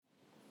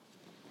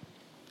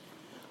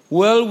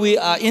Well, we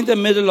are in the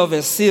middle of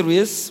a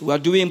series. We are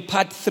doing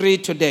part 3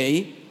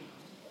 today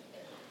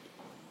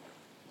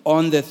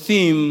on the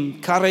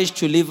theme, Courage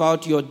to Live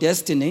Out Your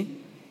Destiny.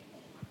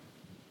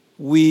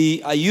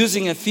 We are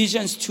using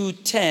Ephesians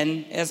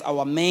 2:10 as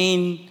our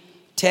main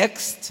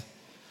text,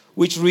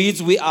 which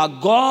reads, "We are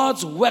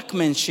God's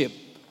workmanship,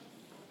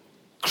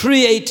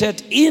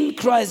 created in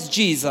Christ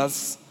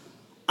Jesus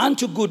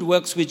unto good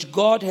works which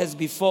God has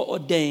before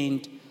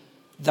ordained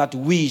that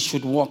we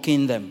should walk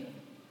in them."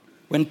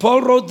 When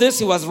Paul wrote this,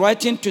 he was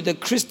writing to the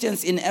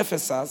Christians in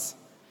Ephesus,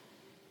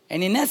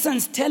 and in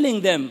essence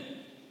telling them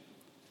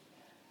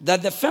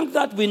that the fact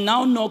that we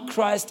now know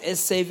Christ as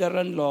Savior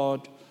and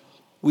Lord,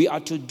 we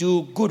are to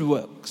do good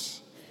works.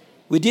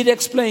 We did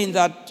explain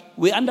that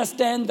we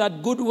understand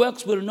that good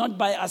works will not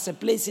buy us a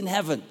place in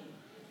heaven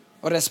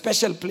or a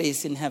special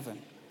place in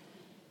heaven.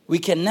 We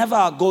can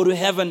never go to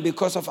heaven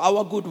because of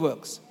our good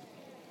works.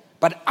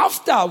 But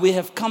after we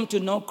have come to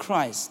know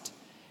Christ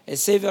as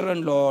Savior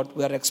and Lord,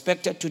 we are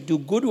expected to do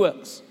good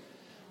works,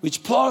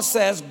 which Paul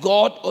says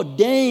God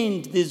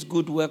ordained these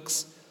good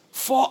works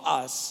for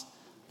us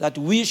that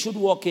we should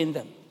walk in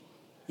them.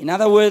 In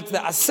other words,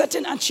 there are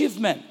certain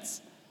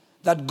achievements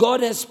that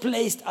God has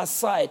placed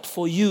aside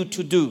for you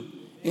to do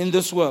in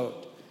this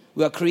world.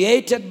 We are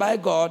created by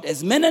God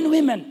as men and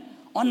women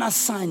on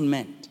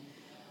assignment.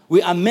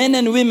 We are men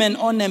and women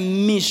on a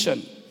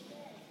mission.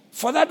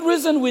 For that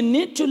reason, we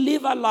need to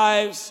live our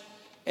lives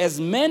as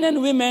men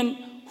and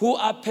women who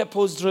are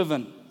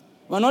purpose-driven.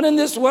 We're not in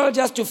this world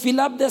just to fill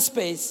up the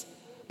space,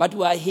 but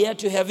we are here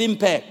to have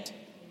impact.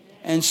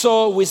 And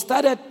so we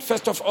started,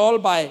 first of all,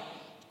 by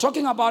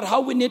talking about how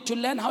we need to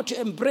learn how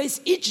to embrace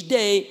each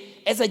day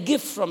as a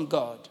gift from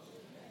God.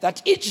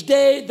 That each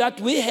day that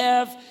we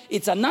have,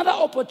 it's another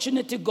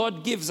opportunity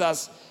God gives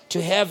us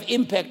to have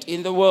impact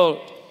in the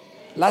world.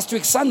 Last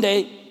week,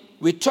 Sunday,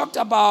 we talked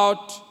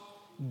about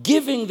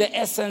giving the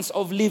essence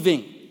of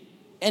living.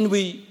 And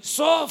we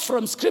saw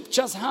from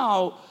scriptures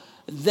how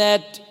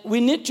that we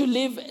need to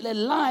live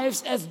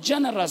lives as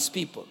generous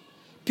people.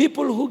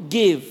 People who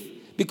give.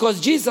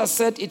 Because Jesus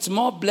said it's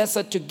more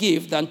blessed to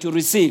give than to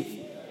receive.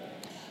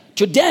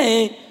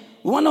 Today,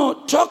 we want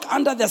to talk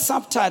under the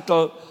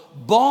subtitle,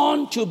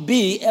 Born to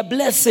be a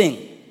Blessing.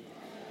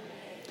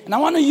 And I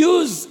want to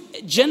use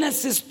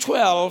Genesis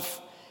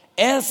 12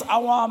 as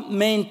our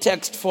main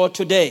text for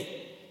today.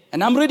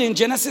 And I'm reading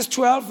Genesis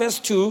 12 verse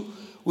 2.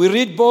 We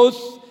read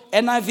both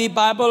NIV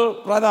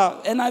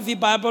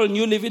Bible,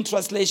 New Living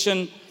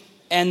Translation,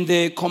 and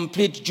the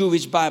Complete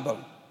Jewish Bible.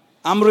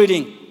 I'm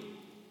reading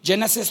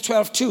Genesis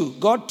 12:2.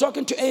 God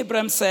talking to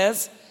Abraham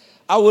says,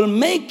 "I will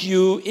make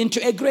you into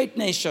a great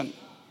nation.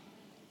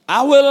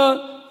 I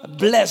will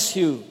bless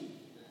you.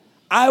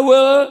 I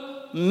will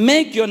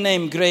make your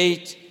name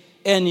great,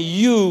 and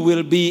you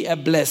will be a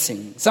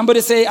blessing."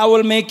 Somebody say, "I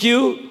will make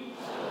you.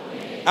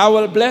 I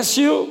will bless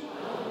you.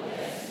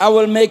 I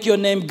will make your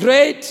name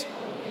great,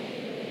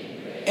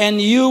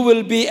 and you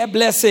will be a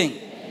blessing."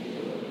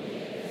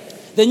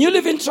 The New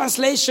Living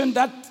Translation,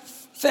 that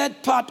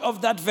third part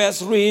of that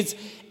verse reads,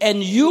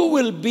 "And you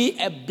will be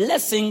a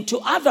blessing to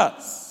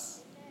others."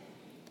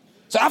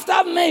 So after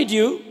I've made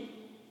you,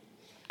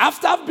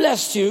 after I've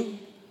blessed you,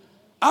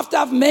 after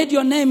I've made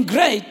your name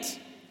great,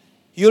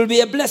 you'll be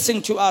a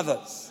blessing to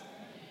others.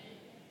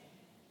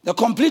 The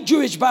Complete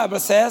Jewish Bible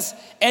says,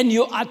 "And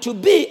you are to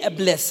be a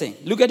blessing."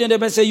 Look at your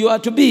neighbor and say, "You are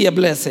to be a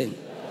blessing."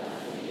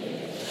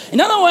 In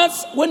other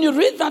words, when you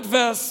read that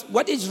verse,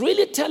 what it's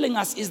really telling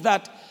us is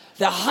that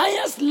the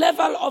highest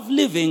level of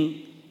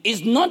living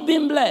is not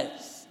being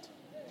blessed.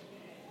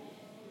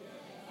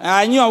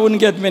 I knew I wouldn't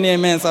get many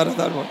amens out of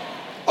that one.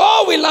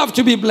 Oh, we love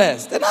to be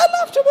blessed. And I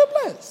love to be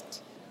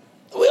blessed.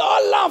 We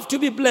all love to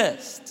be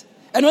blessed.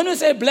 And when we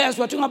say blessed,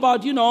 we're talking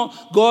about,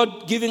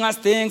 God giving us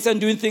things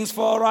and doing things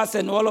for us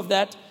and all of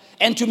that.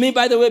 And to me,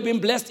 by the way, being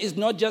blessed is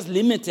not just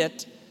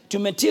limited to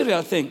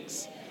material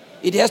things.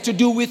 It has to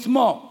do with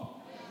more.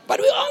 But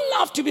we all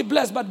love to be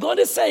blessed. But God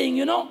is saying,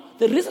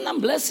 the reason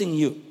I'm blessing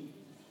you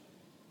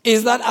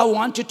is that I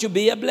want you to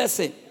be a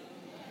blessing.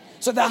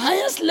 So the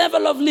highest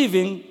level of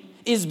living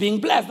is being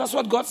blessed. That's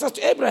what God says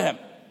to Abraham.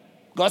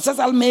 God says,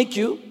 "I'll make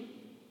you.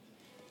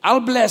 I'll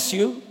bless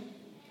you.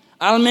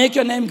 I'll make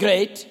your name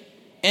great,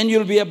 and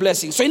you'll be a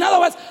blessing." So in other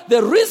words,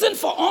 the reason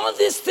for all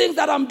these things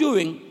that I'm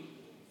doing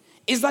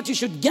is that you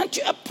should get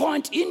to a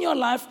point in your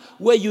life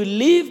where you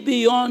live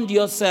beyond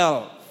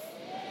yourself.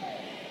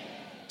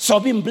 So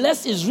being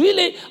blessed is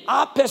really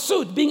our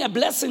pursuit. Being a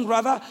blessing,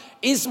 rather,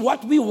 is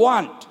what we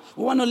want.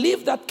 We want to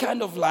live that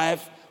kind of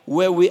life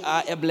where we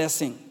are a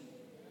blessing.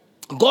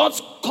 God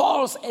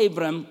calls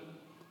Abram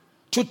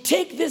to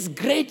take this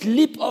great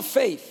leap of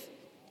faith.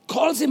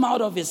 Calls him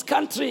out of his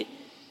country.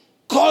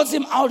 Calls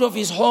him out of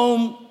his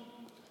home.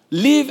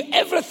 Leave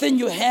everything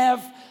you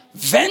have.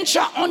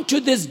 Venture onto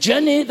this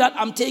journey that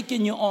I'm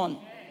taking you on.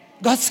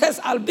 God says,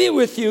 "I'll be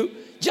with you.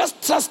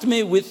 Just trust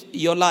me with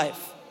your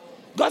life."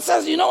 God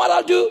says, "You know what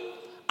I'll do?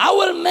 I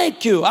will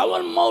make you. I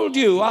will mold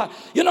you."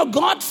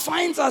 God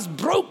finds us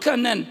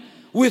broken and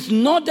with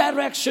no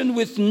direction,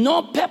 with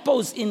no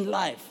purpose in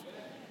life.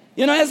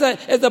 You know,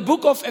 as the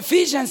book of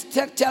Ephesians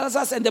tells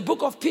us, and the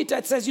book of Peter,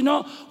 it says,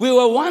 we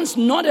were once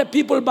not a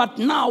people, but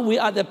now we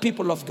are the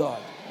people of God.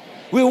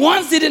 We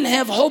once didn't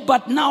have hope,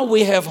 but now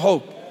we have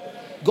hope.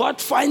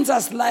 God finds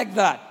us like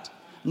that,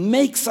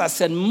 makes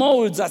us and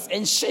molds us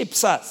and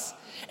shapes us.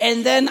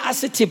 And then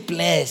as it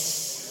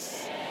bless.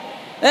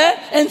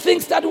 And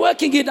things start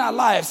working in our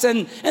lives.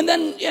 And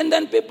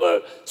then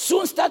people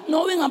soon start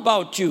knowing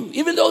about you.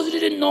 Even those who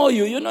didn't know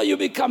you, you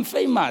become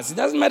famous. It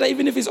doesn't matter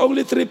even if it's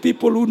only 3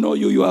 people who know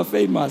you, you are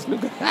famous. Look.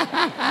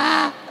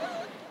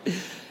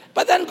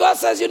 But then God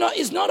says,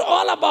 it's not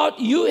all about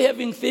you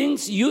having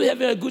things, you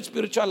having a good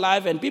spiritual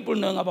life and people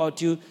knowing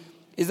about you.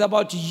 It's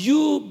about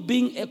you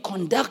being a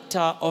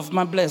conductor of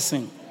my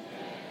blessing.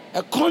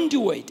 A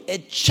conduit, a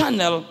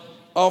channel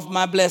of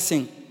my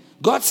blessing.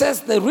 God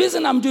says, the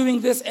reason I'm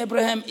doing this,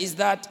 Abraham, is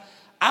that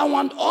I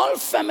want all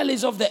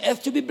families of the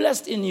earth to be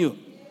blessed in you.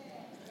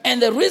 And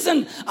the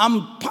reason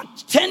I'm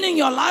turning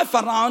your life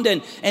around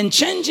and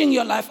changing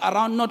your life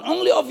around, not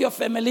only of your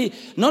family,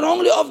 not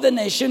only of the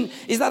nation,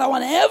 is that I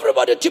want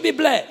everybody to be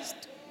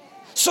blessed.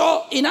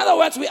 So, in other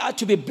words, we are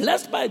to be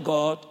blessed by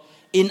God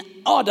in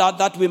order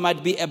that we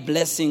might be a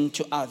blessing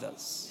to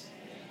others.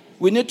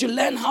 We need to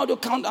learn how to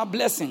count our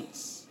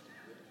blessings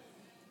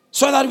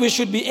so that we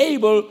should be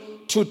able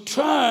to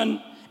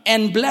turn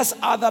and bless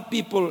other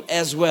people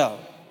as well.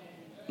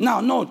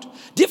 Now, note,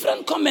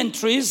 different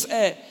commentaries,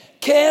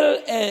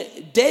 Kale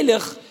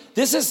Delig,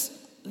 this is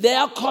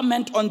their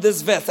comment on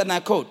this verse, and I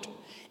quote,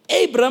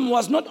 Abram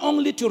was not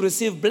only to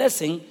receive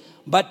blessing,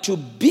 but to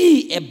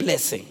be a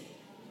blessing.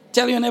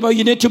 Tell your neighbor,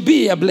 you need to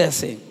be a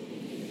blessing.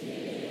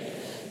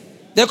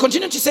 They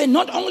continue to say,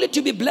 not only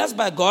to be blessed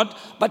by God,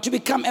 but to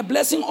become a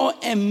blessing or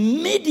a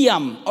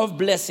medium of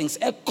blessings,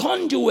 a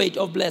conduit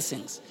of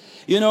blessings.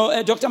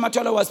 Dr.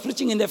 Matola was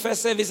preaching in the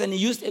first service and he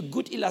used a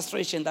good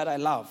illustration that I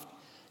loved.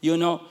 When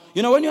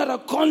you are a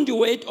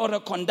conduit or a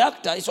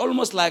conductor, it's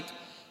almost like,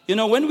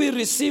 when we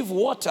receive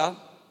water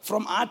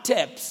from our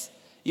taps,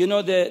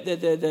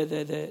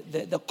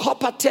 the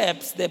copper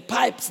taps, the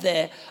pipes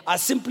there are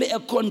simply a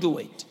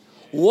conduit.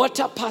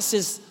 Water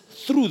passes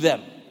through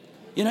them.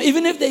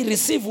 Even if they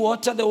receive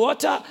water, the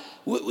water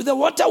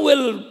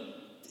will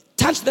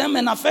touch them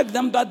and affect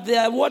them, but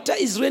the water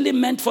is really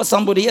meant for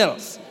somebody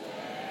else.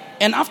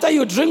 And after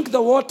you drink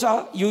the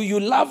water, you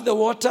love the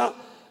water,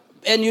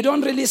 and you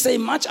don't really say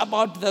much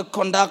about the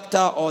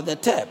conductor or the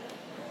tap.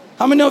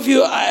 How many of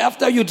you,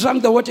 after you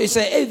drank the water, you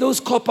say, hey, those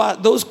copper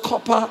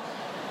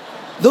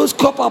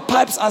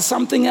pipes are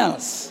something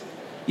else?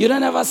 You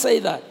don't ever say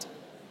that.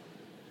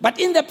 But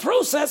in the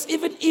process,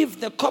 even if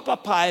the copper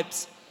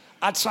pipes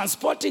are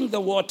transporting the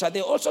water,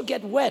 they also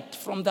get wet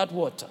from that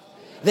water.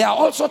 They are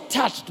also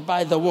touched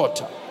by the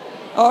water.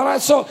 All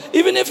right, so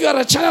even if you are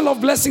a channel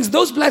of blessings,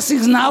 those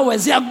blessings now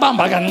is but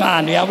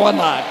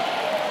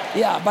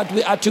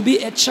we are to be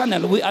a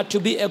channel, we are to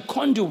be a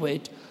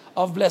conduit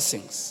of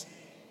blessings.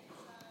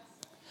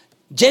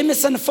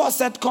 Jameson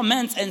Fawcett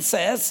comments and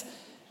says,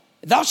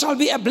 thou shalt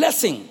be a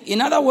blessing.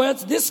 In other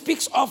words, this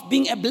speaks of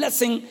being a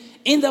blessing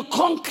in the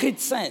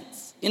concrete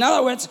sense. In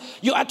other words,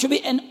 you are to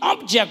be an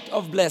object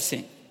of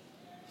blessing.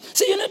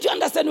 So you need to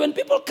understand when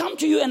people come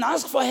to you and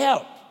ask for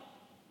help.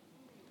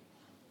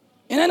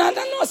 And I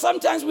don't know,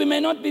 sometimes we may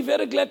not be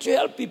very glad to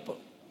help people.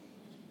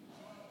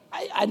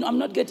 I'm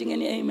not getting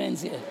any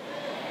amens here.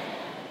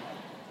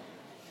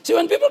 See,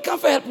 when people come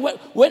for help,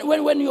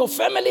 when your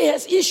family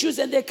has issues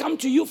and they come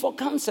to you for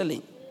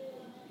counseling,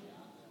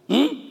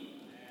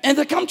 and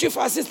they come to you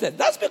for assistance,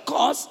 that's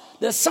because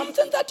there's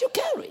something that you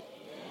carry.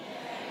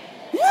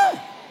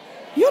 Yeah,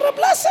 you're a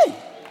blessing.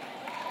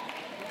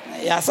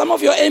 Yeah, some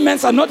of your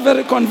amens are not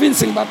very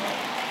convincing, but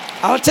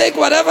I'll take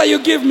whatever you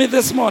give me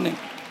this morning.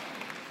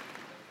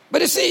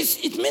 But you see,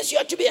 it means you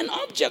have to be an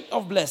object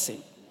of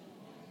blessing.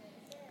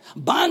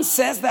 Barnes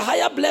says the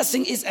higher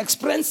blessing is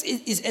expressed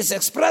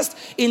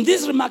in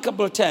these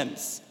remarkable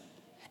terms.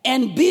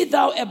 And be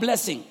thou a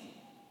blessing.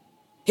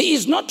 He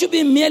is not to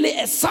be merely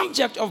a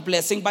subject of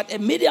blessing, but a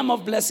medium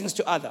of blessings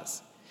to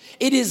others.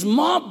 It is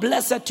more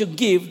blessed to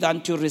give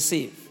than to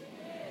receive.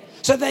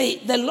 So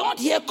the Lord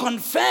here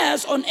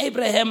confers on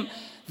Abraham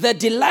the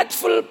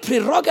delightful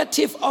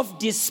prerogative of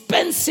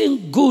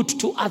dispensing good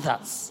to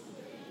others.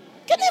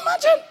 Can you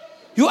imagine?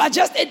 You are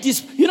just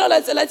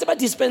let's say a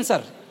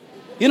dispenser.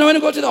 When you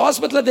go to the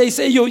hospital, they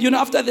say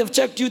after they've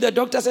checked you, the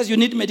doctor says you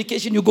need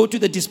medication, you go to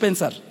the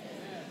dispenser.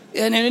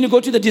 And when you go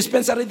to the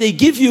dispenser, they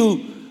give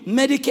you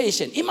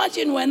medication.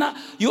 Imagine when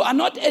you are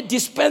not a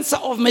dispenser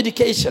of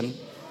medication,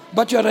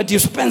 but you are a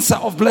dispenser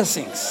of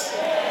blessings.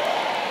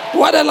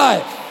 What a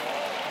life.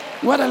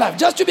 What a life.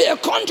 Just to be a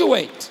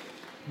conduit.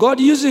 God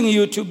using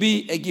you to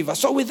be a giver.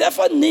 So we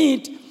therefore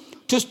need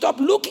to stop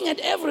looking at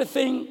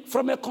everything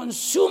from a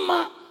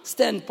consumer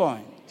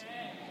standpoint.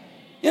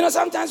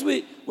 Sometimes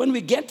when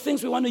we get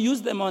things, we want to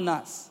use them on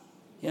us.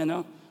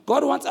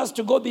 God wants us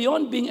to go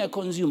beyond being a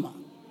consumer.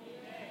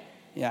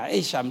 Yeah,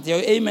 Isham,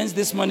 your amens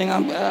this morning,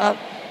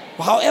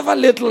 however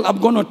little, I'm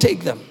going to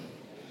take them.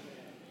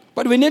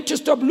 But we need to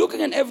stop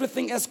looking at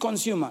everything as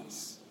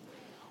consumers.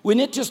 We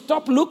need to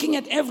stop looking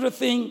at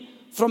everything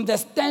from the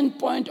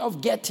standpoint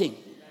of getting.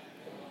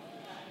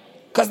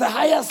 Because the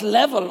highest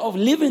level of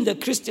living the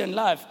Christian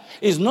life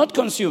is not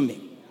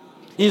consuming,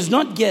 is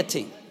not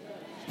getting.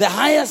 The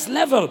highest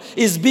level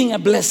is being a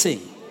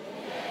blessing.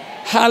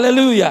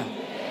 Hallelujah.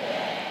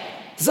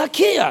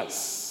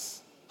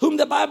 Zacchaeus, whom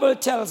the Bible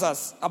tells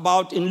us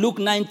about in Luke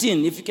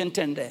 19, if you can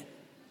turn there.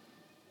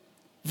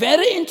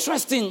 Very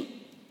interesting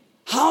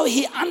how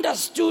he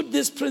understood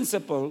this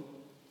principle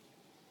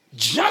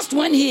just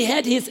when he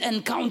had his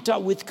encounter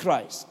with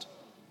Christ.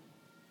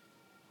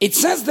 It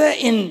says there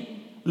in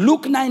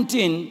Luke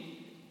 19,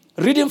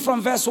 reading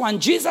from verse 1,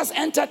 Jesus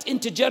entered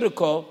into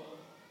Jericho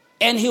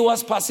and he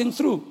was passing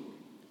through.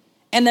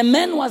 And a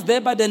man was there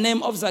by the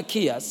name of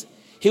Zacchaeus.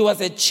 He was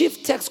a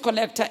chief tax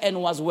collector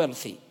and was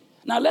wealthy.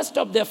 Now let's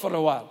stop there for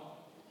a while.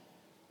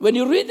 When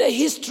you read the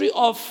history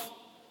of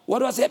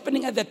what was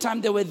happening at the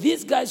time, there were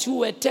these guys who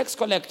were tax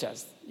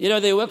collectors. You know,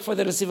 they work for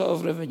the receiver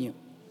of revenue.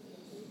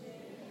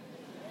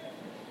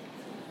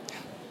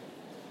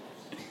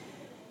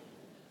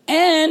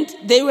 And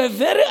they were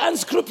very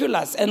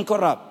unscrupulous and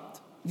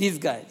corrupt, these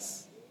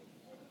guys,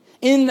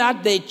 in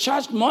that they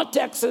charged more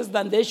taxes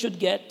than they should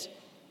get.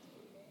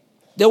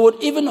 They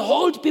would even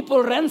hold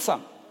people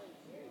ransom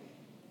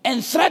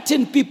and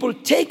threaten people,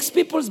 takes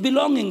people's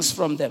belongings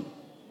from them.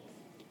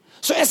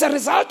 So as a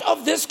result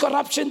of this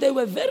corruption, they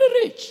were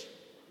very rich.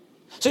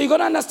 So you're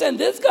going to understand,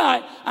 this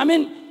guy, I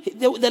mean,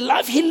 the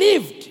life he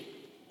lived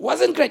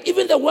wasn't great.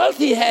 Even the wealth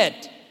he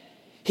had,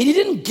 he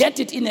didn't get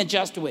it in a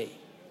just way.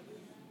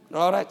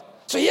 All right?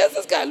 So here's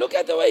this guy. Look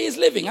at the way he's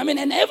living. I mean,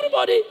 and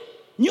everybody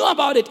knew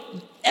about it.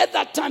 At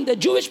that time, the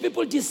Jewish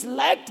people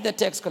disliked the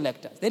tax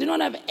collectors. They did not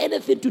have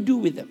anything to do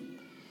with them.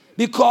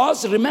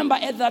 Because, remember,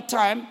 at that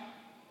time,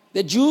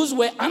 the Jews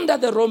were under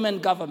the Roman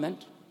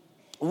government,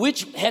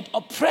 which had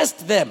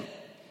oppressed them.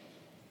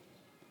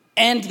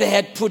 And they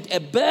had put a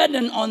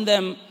burden on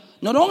them,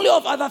 not only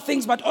of other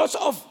things, but also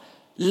of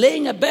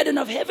laying a burden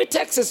of heavy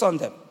taxes on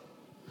them.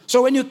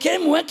 So when you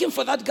came working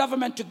for that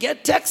government to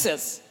get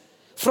taxes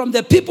from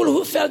the people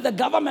who felt the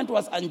government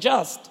was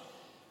unjust,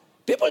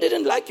 people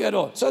didn't like you at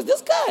all. So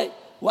this guy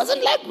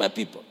wasn't liked by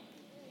people.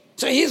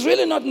 So he's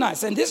really not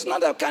nice. And this is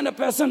not the kind of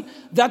person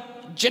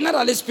that,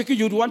 generally speaking,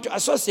 you'd want to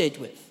associate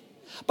with.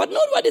 But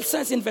note what it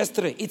says in verse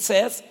 3. It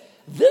says,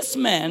 this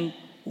man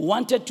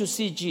wanted to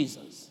see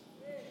Jesus.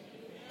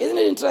 Isn't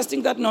it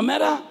interesting that no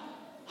matter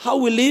how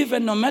we live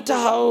and no matter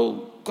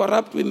how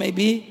corrupt we may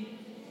be,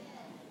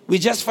 we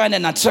just find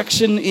an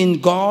attraction in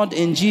God,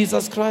 in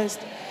Jesus Christ.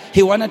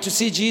 He wanted to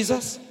see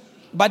Jesus.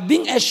 But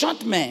being a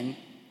short man,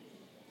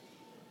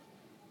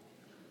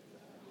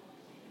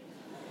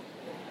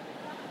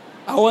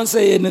 I won't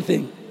say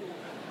anything.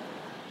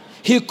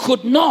 He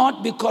could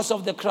not because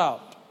of the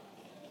crowd.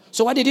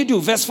 So what did he do?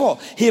 Verse 4.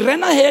 He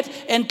ran ahead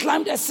and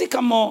climbed a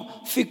sycamore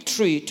fig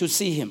tree to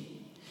see him.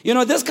 You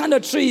know, this kind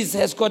of trees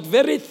has got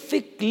very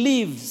thick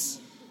leaves.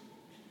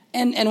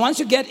 And once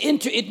you get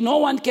into it, no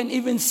one can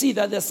even see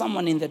that there's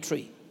someone in the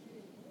tree.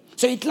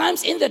 So he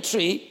climbs in the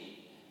tree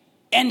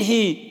and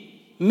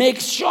he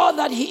makes sure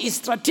that he is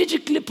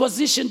strategically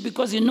positioned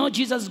because he knows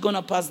Jesus is going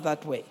to pass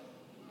that way.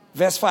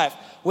 Verse 5.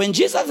 When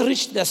Jesus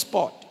reached the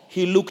spot,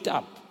 he looked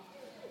up.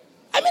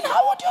 I mean,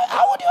 how would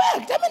you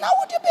act? I mean, how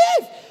would you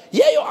behave?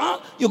 Here you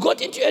are. You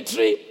got into a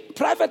tree.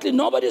 Privately,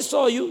 nobody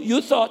saw you.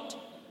 You thought,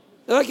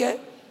 okay.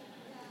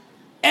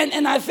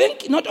 And I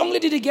think not only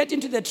did he get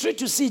into the tree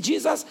to see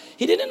Jesus,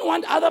 he didn't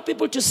want other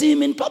people to see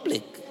him in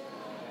public.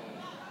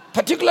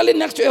 Particularly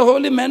next to a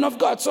holy man of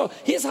God. So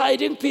he's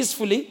hiding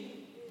peacefully.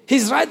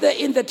 He's right there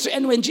in the tree.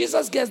 And when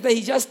Jesus gets there,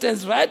 he just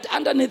stands right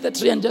underneath the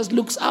tree and just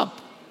looks up.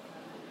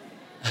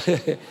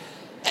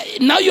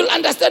 Now you'll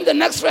understand the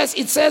next verse.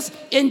 It says,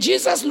 and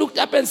Jesus looked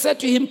up and said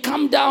to him,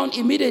 come down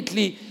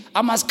immediately.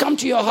 I must come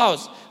to your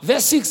house.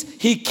 Verse 6,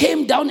 he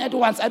came down at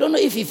once. I don't know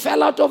if he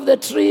fell out of the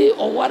tree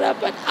or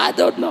whatever. I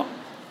don't know.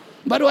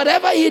 But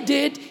whatever he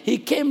did, he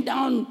came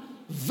down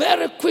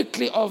very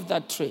quickly off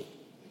that tree.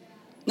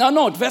 Now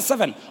note, verse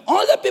 7.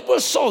 All the people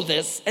saw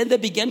this and they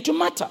began to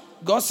mutter,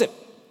 gossip.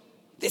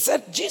 They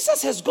said,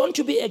 Jesus has gone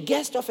to be a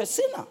guest of a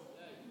sinner.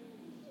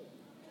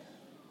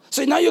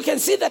 So now you can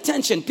see the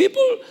tension.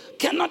 People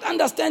cannot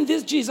understand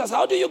this Jesus.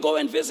 How do you go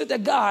and visit a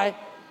guy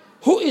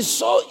who is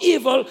so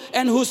evil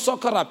and who's so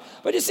corrupt?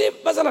 But you see,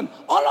 Bazalan,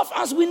 all of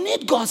us, we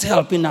need God's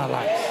help in our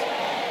lives.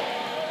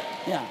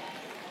 Yeah.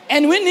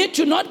 And we need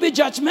to not be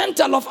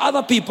judgmental of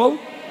other people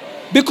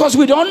because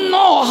we don't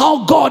know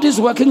how God is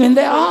working in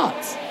their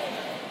hearts.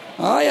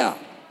 Oh yeah.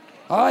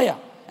 Oh yeah.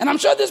 And I'm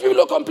sure these people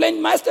who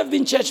complained must have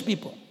been church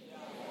people.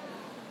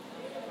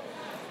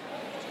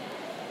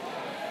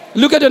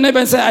 Look at your neighbor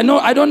and say,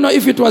 I don't know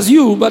if it was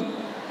you, but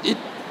it.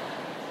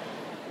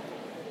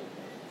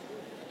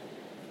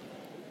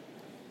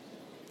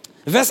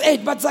 Verse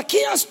 8, but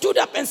Zacchaeus stood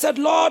up and said,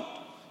 Lord,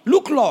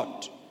 look,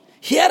 Lord,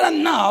 here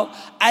and now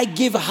I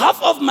give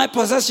half of my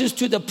possessions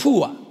to the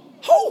poor.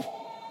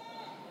 Oh.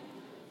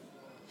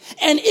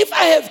 And if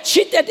I have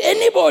cheated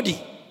anybody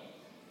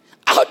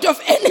out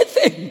of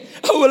anything,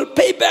 I will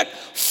pay back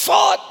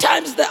 4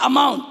 times the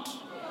amount.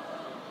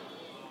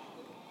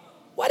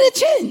 What a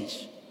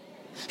change.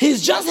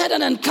 He's just had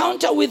an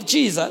encounter with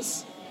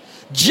Jesus,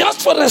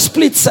 just for a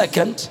split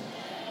second.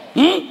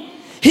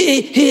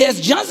 He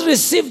has just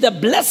received the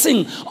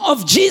blessing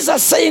of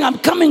Jesus saying, I'm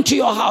coming to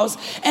your house.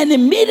 And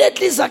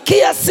immediately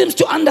Zacchaeus seems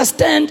to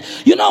understand,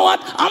 you know what?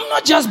 I'm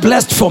not just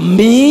blessed for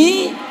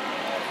me.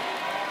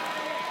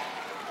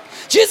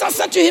 Jesus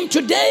said to him,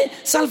 today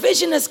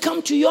salvation has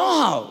come to your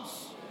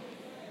house.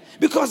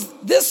 Because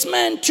this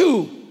man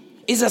too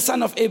is a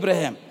son of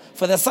Abraham.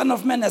 For the Son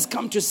of Man has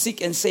come to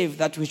seek and save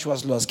that which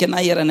was lost. Can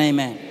I hear an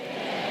amen?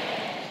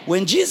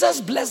 When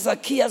Jesus blessed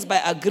Zacchaeus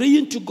by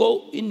agreeing to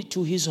go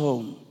into his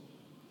home,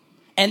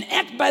 an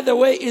act, by the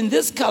way, in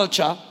this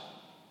culture,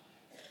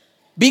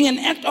 being an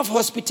act of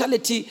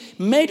hospitality,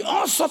 made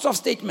all sorts of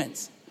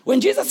statements. When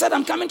Jesus said,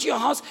 I'm coming to your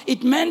house,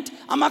 it meant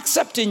I'm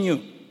accepting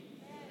you.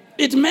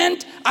 It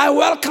meant I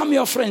welcome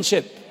your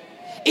friendship.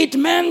 It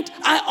meant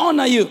I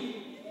honor you.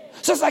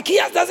 So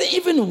Zacchaeus doesn't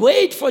even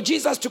wait for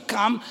Jesus to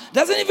come,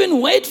 doesn't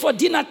even wait for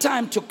dinner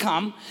time to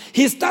come.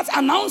 He starts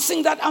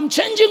announcing that I'm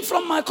changing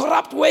from my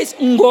corrupt ways.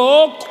 He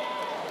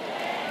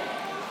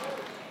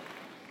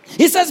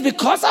says,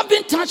 because I've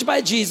been touched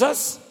by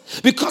Jesus,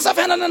 because I've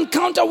had an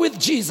encounter with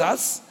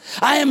Jesus,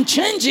 I am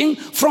changing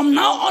from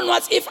now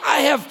onwards. If I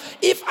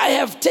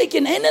have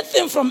taken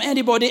anything from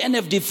anybody and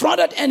have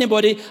defrauded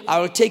anybody, I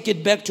will take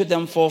it back to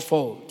them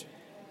fourfold.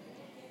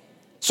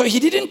 So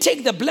he didn't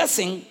take the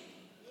blessing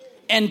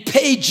and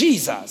pay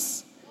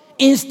Jesus.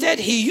 Instead,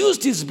 he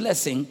used his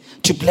blessing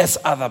to bless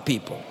other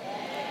people.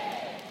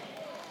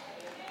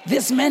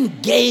 This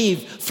man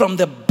gave from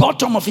the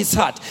bottom of his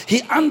heart.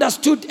 He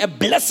understood a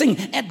blessing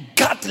at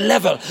gut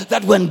level,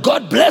 that when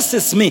God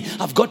blesses me,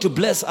 I've got to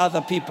bless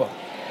other people.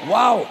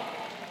 Wow.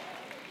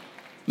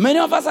 Many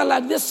of us are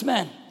like this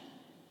man.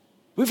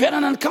 We've had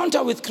an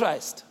encounter with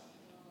Christ.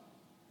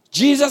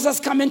 Jesus has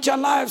come into our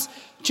lives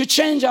to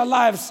change our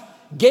lives,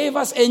 gave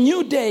us a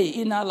new day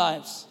in our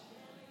lives.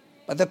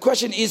 But the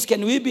question is,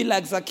 can we be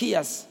like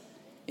Zacchaeus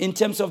in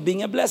terms of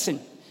being a blessing?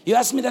 You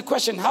ask me the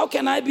question, how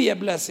can I be a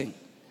blessing?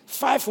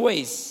 5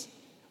 ways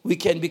we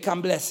can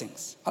become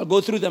blessings. I'll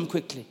go through them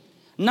quickly.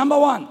 Number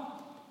 1,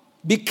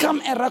 become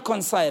a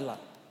reconciler.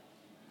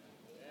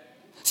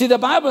 See, the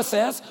Bible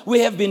says we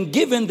have been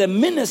given the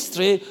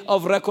ministry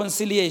of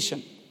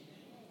reconciliation.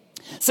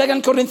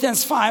 2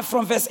 Corinthians 5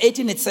 from verse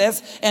 18 it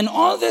says, and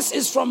all this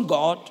is from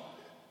God,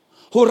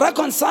 who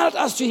reconciled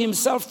us to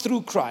himself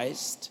through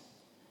Christ.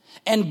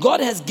 And God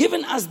has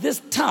given us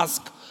this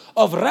task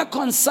of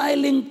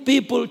reconciling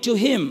people to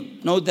him.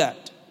 Note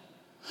that.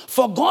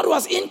 For God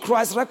was in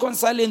Christ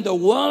reconciling the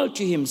world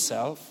to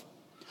himself,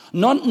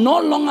 no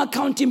longer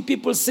counting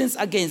people's sins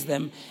against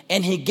them.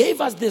 And he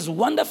gave us this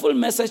wonderful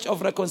message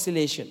of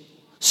reconciliation.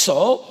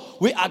 So,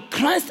 we are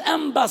Christ's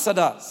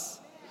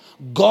ambassadors.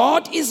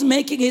 God is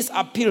making his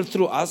appeal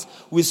through us.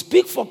 We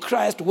speak for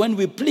Christ when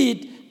we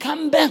plead,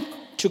 come back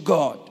to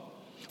God.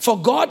 For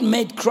God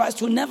made Christ,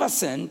 who never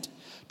sinned,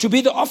 to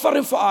be the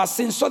offering for our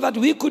sins, so that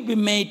we could be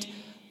made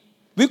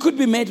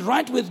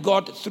right with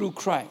God through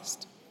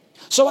Christ.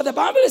 So what the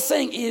Bible is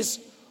saying is,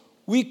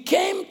 we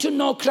came to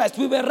know Christ.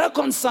 We were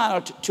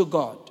reconciled to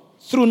God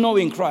through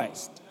knowing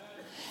Christ.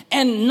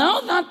 And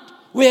now that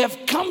we have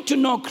come to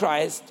know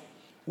Christ,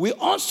 we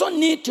also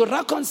need to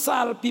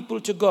reconcile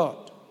people to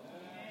God.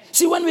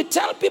 See, when we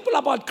tell people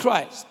about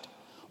Christ,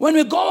 when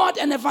we go out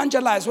and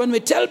evangelize, when we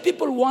tell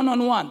people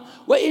one-on-one,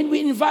 when we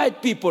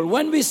invite people,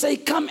 when we say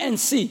come and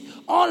see,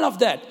 all of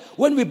that,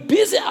 when we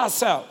busy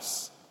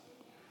ourselves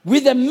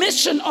with the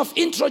mission of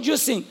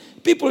introducing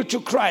people to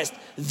Christ,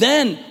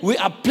 then we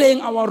are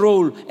playing our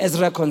role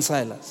as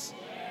reconcilers.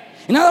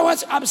 In other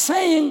words, I'm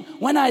saying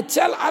when I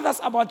tell others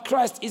about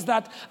Christ is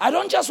that I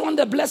don't just want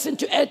the blessing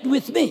to end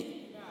with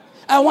me.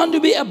 I want to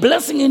be a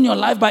blessing in your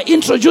life by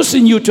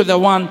introducing you to the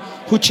one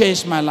who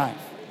changed my life.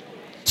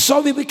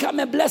 So we become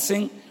a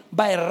blessing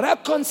by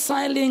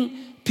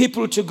reconciling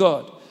people to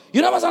God.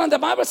 You know what the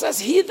Bible says?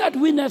 He that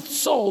winneth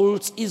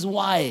souls is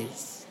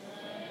wise.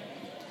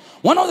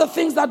 One of the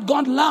things that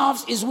God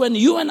loves is when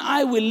you and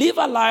I will live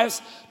our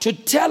lives to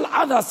tell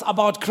others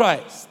about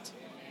Christ.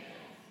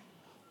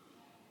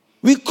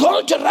 We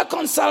call to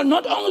reconcile,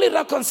 not only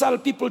reconcile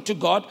people to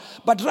God,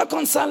 but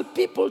reconcile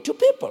people to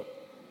people.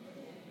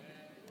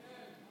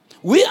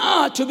 We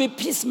are to be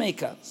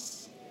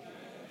peacemakers,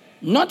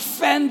 not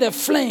fan the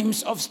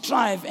flames of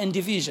strife and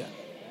division.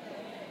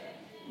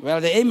 Well,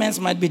 the amens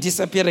might be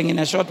disappearing in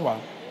a short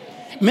while.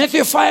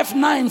 Matthew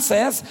 5:9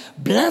 says,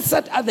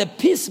 blessed are the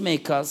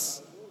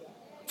peacemakers,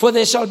 for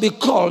they shall be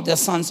called the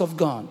sons of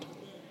God.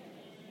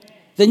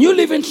 The New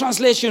Living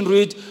Translation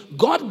reads,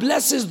 God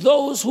blesses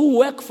those who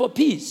work for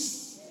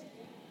peace,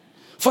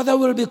 for they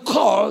will be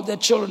called the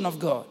children of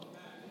God.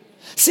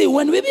 See,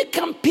 when we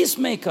become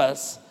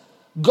peacemakers,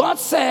 God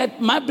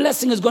said, my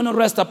blessing is going to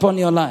rest upon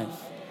your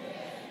life.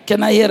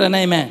 Can I hear an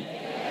amen?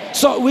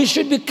 So we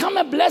should become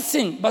a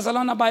blessing,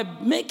 Barcelona, by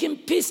making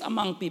peace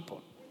among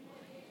people.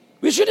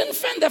 We shouldn't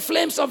fan the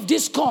flames of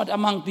discord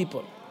among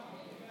people.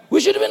 We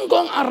shouldn't be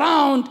going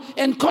around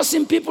and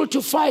causing people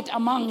to fight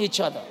among each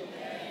other.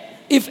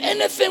 if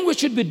anything, we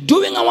should be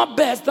doing our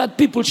best that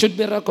people should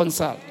be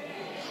reconciled.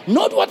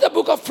 Note what the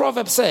book of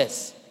Proverbs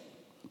says.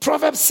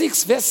 Proverbs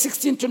 6, verse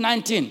 16 to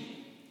 19.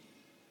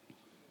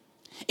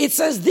 It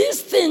says,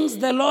 these things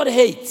the Lord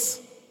hates.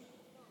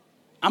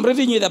 I'm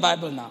reading you the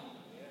Bible now.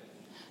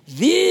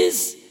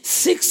 These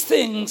 6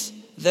 things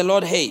the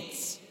Lord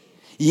hates.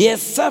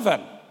 Yes,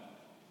 7.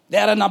 They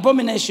are an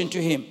abomination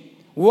to him.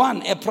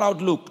 1, a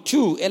proud look.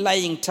 2, a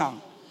lying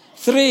tongue.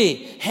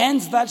 3,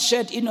 hands that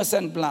shed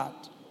innocent blood.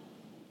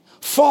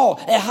 4,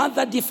 a heart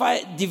that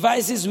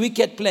devises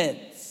wicked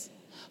plans.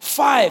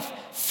 5,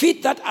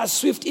 feet that are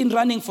swift in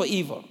running for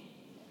evil.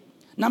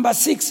 Number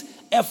 6,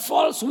 a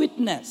false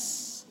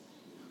witness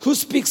who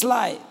speaks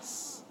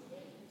lies.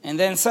 And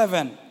then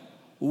 7,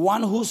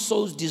 one who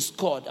sows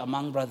discord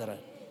among brethren.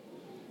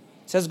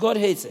 It says God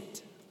hates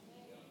it.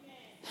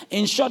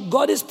 In short,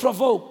 God is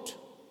provoked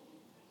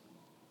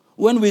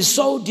when we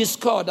sow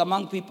discord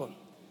among people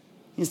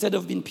instead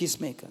of being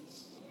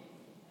peacemakers.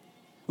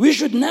 We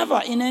should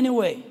never in any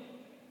way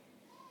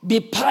be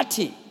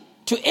party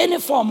to any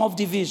form of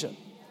division.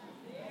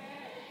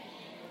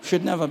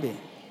 Should never be.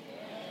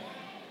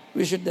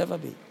 We should never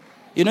be.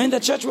 You know, in the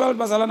church world,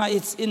 Bazalana,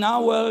 it's in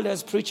our world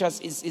as preachers,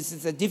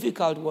 it's a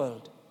difficult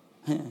world.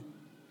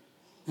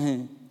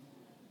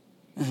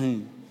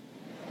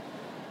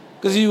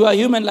 Because you are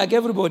human like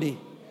everybody.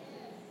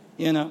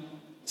 You know.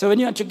 So when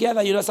you are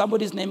together, you know,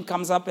 somebody's name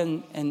comes up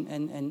and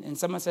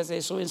someone says, hey,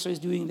 so-and-so is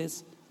doing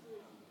this.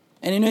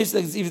 And you know,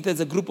 if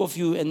there's a group of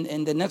you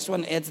and the next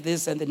one adds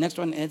this and the next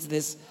one adds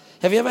this.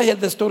 Have you ever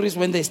heard the stories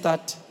when they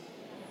start?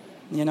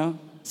 You know,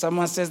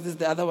 someone says this,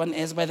 the other one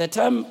adds. By the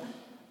time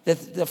the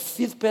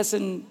 5th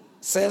person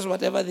says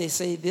whatever they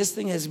say, this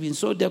thing has been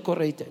so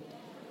decorated.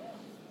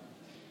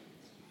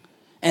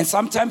 And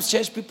sometimes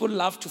church people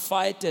love to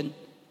fight, and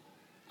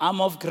I'm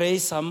of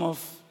grace, I'm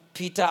of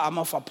Peter, I'm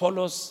of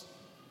Apollos.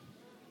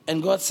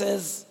 And God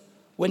says,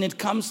 when it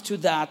comes to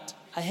that,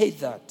 I hate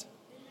that.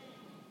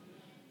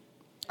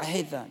 I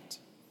hate that.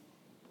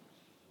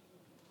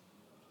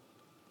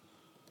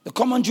 The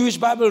Common Jewish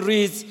Bible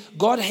reads,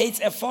 God hates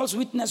a false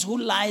witness who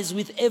lies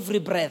with every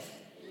breath,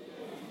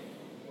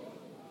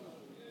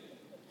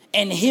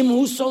 and him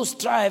who sows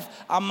strife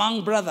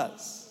among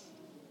brothers.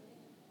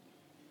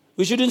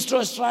 We shouldn't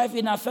sow strife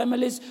in our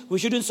families. We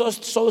shouldn't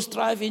sow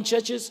strife in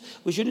churches.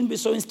 We shouldn't be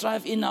sowing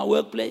strife in our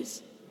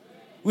workplace.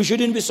 We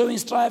shouldn't be sowing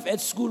strife at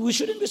school. We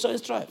shouldn't be sowing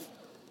strife.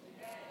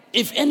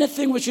 If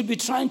anything, we should be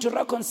trying to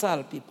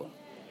reconcile people.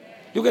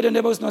 Look at the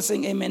neighbor who's not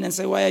saying amen and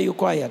say, why are you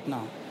quiet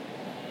now?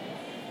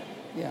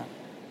 Yeah.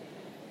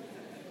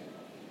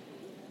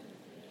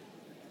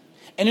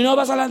 And you know,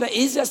 Basala, the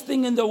easiest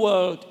thing in the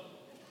world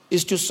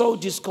is to sow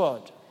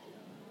discord.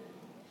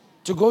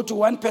 To go to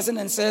one person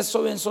and say,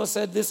 so-and-so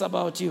said this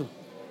about you.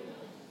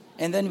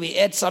 And then we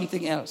add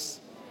something else.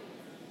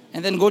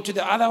 And then go to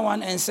the other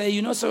one and say,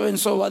 you know,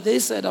 so-and-so, what they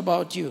said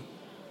about you.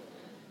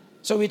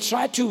 So we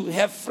try to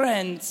have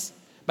friends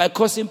by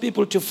causing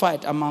people to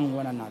fight among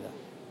one another.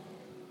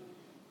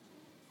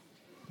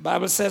 The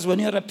Bible says when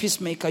you're a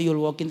peacemaker,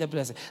 you'll walk in the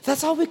blessing.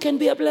 That's how we can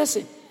be a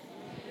blessing.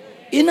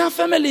 In our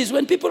families,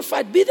 when people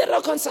fight, be the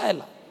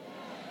reconciler.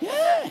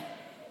 Yeah.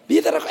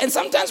 And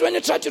sometimes when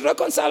you try to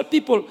reconcile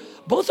people,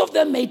 both of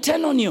them may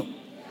turn on you.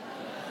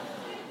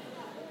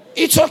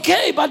 It's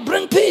okay, but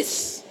bring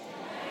peace.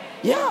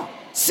 Yeah.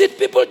 Sit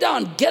people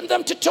down. Get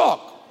them to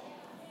talk.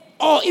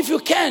 Or if you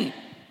can,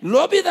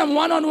 lobby them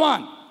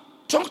one-on-one.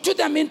 Talk to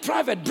them in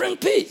private. Bring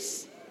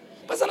peace.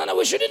 But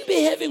we shouldn't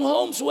be having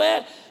homes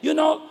where, you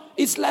know,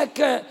 it's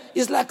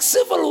like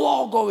civil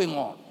war going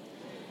on.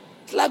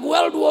 It's like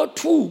World War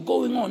II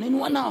going on in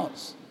one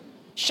house.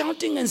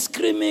 Shouting and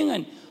screaming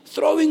and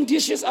throwing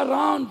dishes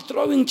around,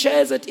 throwing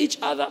chairs at each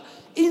other,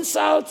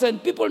 insults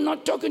and people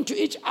not talking to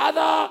each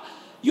other,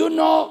 you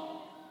know,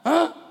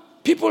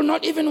 people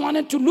not even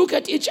wanting to look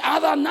at each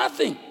other,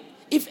 nothing.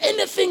 If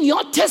anything,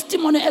 your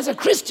testimony as a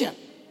Christian,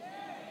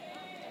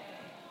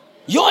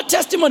 your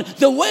testimony,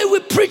 the way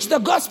we preach the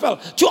gospel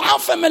to our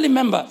family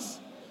members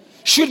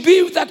should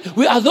be that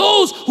we are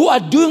those who are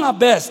doing our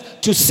best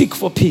to seek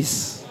for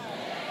peace.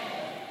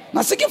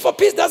 Now, seeking for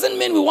peace doesn't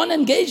mean we want to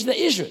engage the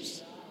issues.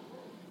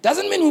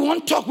 Doesn't mean we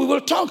won't talk. We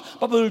will talk,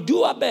 but we will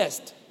do our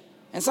best.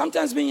 And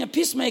sometimes being a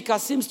peacemaker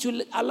seems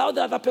to allow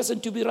the other person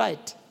to be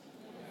right.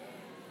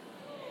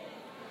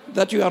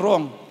 That you are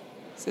wrong.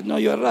 I said, no,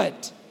 you are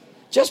right.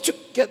 Just to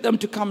get them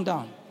to calm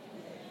down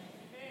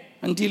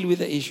and deal with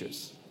the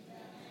issues.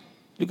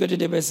 Look at the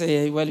neighbor and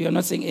say, well, you're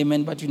not saying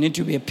amen, but you need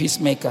to be a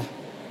peacemaker.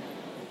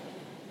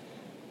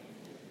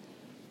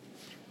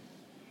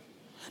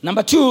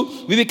 Number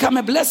 2, we become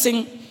a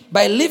blessing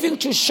by living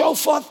to show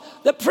forth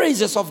the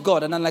praises of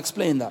God. And I'll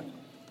explain that.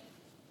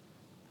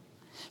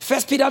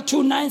 1 Peter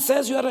 2:9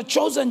 says, you are a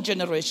chosen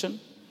generation,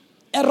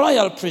 a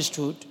royal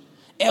priesthood,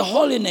 a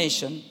holy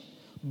nation,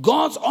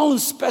 God's own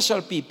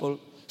special people,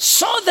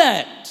 so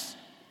that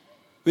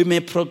we may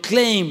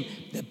proclaim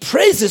the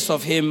praises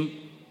of him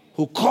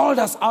who called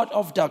us out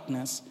of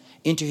darkness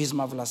into his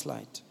marvelous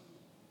light.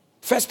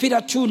 1 Peter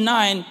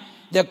 2:9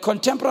 The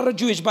contemporary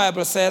Jewish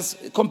Bible says,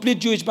 complete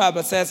Jewish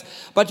Bible says,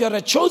 but you're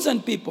a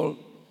chosen people,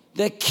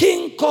 the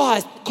king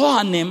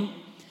Kohanim,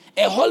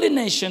 a holy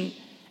nation,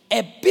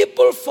 a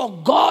people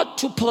for God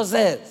to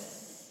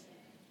possess.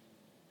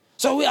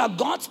 So we are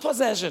God's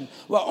possession.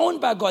 We're owned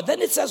by God.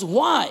 Then it says,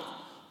 why?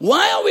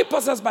 Why are we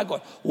possessed by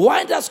God?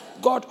 Why does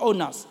God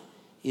own us?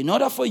 In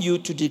order for you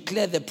to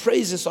declare the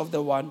praises of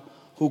the one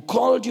who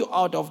called you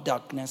out of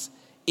darkness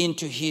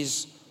into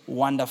his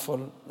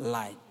wonderful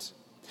light.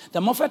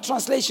 The Moffat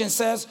translation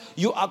says,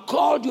 you are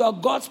called, you are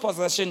God's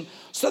possession,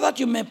 so that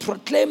you may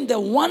proclaim the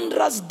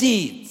wondrous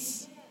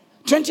deeds.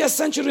 20th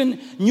century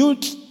New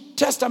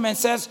Testament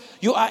says,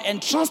 you are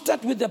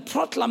entrusted with the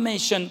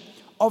proclamation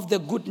of the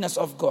goodness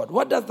of God.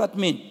 What does that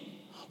mean?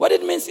 What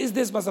it means is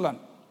this, Basalan.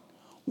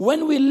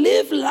 When we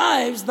live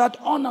lives that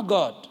honor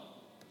God,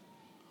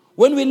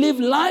 when we live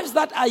lives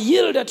that are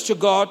yielded to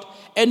God,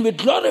 and we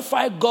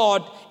glorify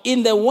God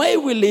in the way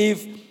we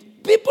live,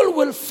 people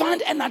will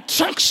find an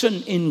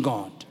attraction in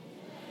God.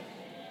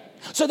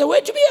 So the way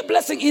to be a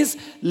blessing is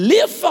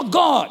live for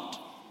God,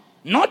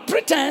 not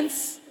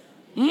pretense,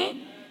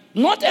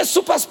 not a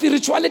super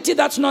spirituality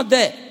that's not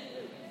there.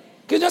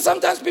 Because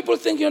sometimes people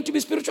think, to be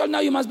spiritual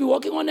now, you must be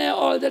walking on air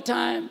all the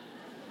time.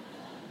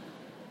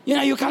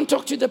 You can't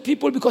talk to the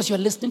people because you're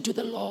listening to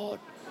the Lord.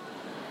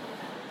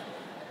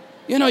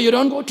 You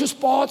don't go to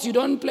sports, you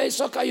don't play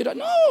soccer,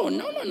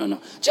 No.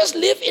 Just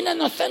live in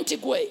an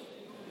authentic way.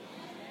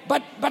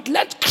 But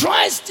let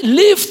Christ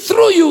live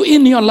through you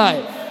in your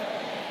life.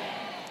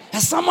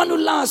 As someone who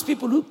loves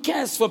people, who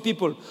cares for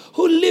people,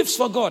 who lives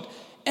for God.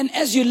 And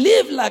as you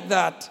live like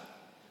that,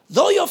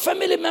 though your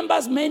family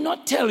members may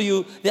not tell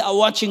you, they are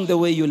watching the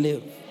way you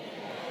live.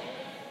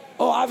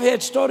 Oh, I've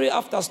heard story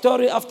after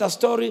story after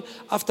story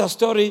after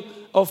story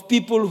of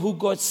people who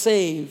got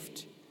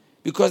saved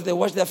because they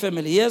watched their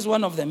family. Here's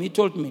one of them. He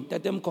told me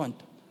that them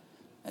can't.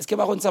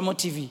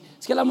 TV.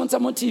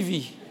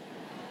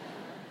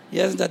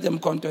 Yes, that them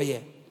can't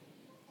here.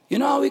 You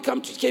know how we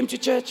came to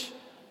church?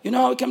 You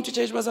know how we came to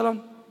church,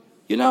 Basalam?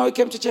 You know how he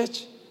came to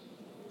church?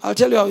 I'll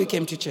tell you how he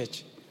came to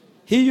church.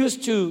 His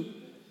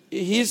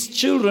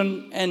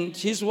children and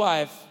his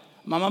wife,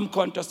 Mamam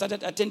Konto,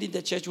 started attending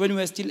the church when we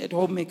were still at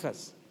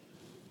Homemakers.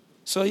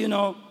 So,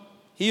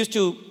 he used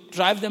to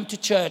drive them to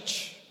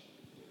church,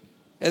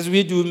 as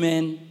we do,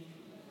 men,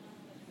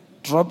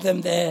 drop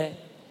them there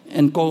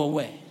and go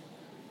away.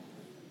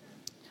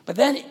 But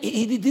then,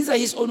 these are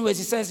his own words.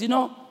 He says,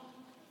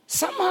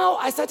 somehow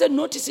I started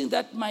noticing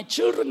that my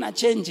children are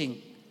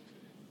changing.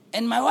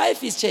 And my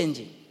wife is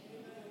changing.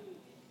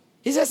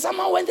 He says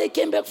somehow when they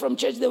came back from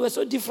church, they were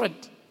so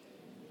different.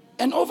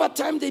 And over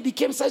time, they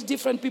became such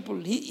different people.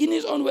 In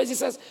his own words, he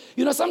says,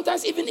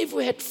 sometimes even if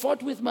we had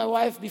fought with my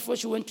wife before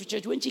she went to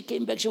church, when she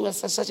came back, she was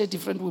such a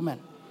different woman.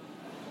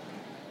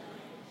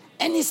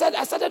 And he said,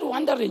 I started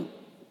wondering,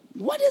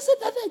 what is it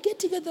that they're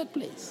getting at that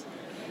place?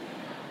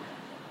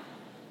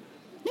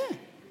 Yeah.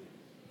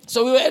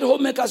 So we were at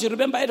Homemakers. You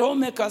remember at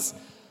Homemakers,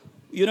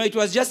 it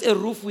was just a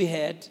roof we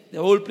had. The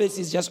whole place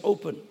is just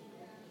open.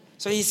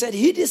 So he said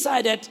he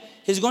decided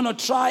he's going to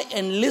try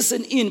and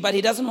listen in, but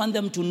he doesn't want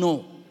them to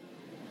know.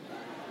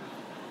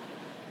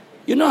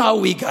 You know how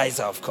we guys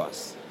are, of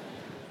course.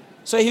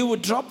 So he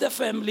would drop the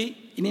family,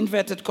 in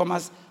inverted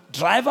commas,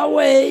 drive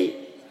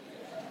away.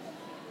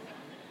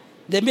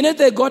 The minute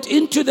they got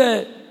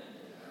into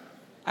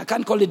I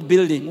can't call it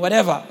building,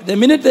 whatever. The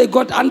minute they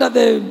got under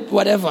the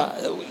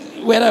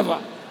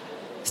wherever,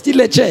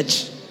 still a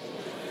church.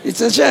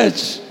 It's a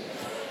church.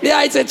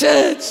 Yeah, it's a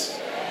church.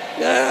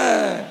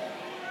 Yeah.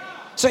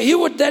 So he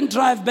would then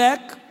drive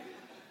back,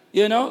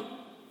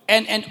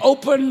 and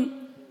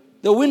open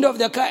the window of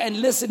the car and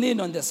listen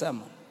in on the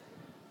sermon.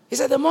 He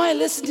said, the more I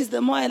listened,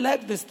 the more I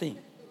liked this thing.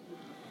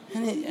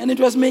 And it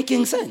was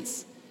making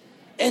sense.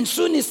 And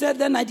soon he said,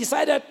 then I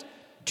decided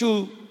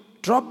to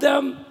drop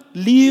them,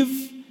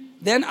 leave.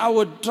 Then I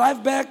would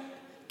drive back,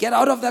 get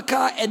out of the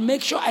car, and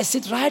make sure I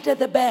sit right at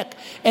the back.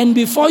 And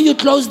before you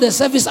close the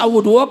service, I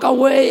would walk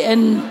away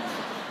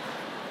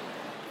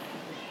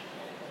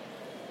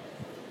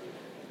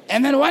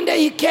And then one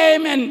day he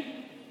came, and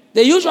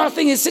the usual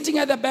thing is sitting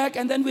at the back,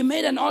 and then we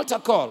made an altar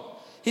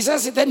call. He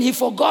says then he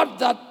forgot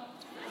that.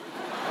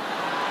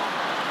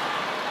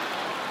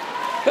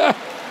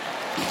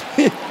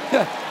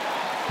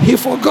 He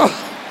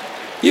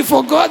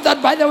forgot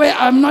that, by the way,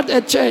 I'm not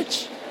at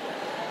church.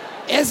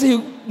 As he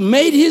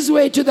made his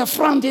way to the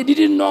front, he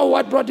didn't know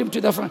what brought him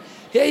to the front.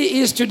 Here he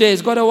is today.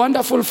 He's got a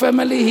wonderful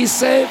family. He's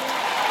saved,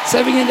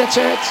 serving in the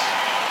church.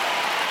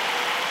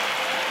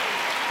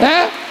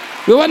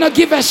 We want to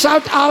give a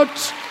shout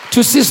out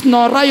to Sis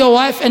Nora, your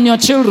wife, and your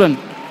children.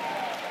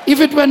 If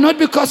it were not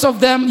because of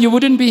them, you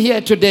wouldn't be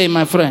here today,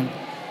 my friend.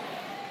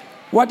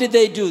 What did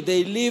they do?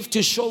 They lived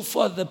to show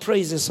forth the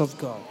praises of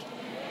God.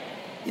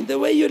 In the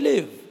way you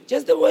live,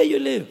 just the way you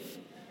live.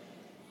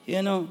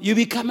 You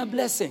become a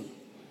blessing.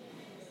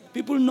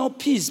 People know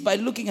peace by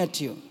looking at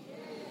you.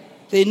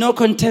 They know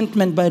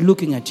contentment by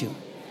looking at you.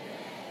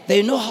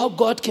 They know how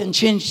God can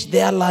change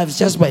their lives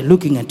just by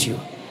looking at you.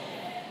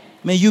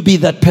 May you be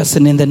that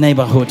person in the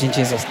neighborhood in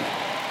Jesus' name.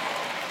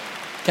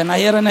 Can I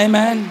hear an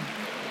amen?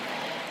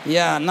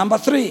 Yeah. Number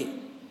 3,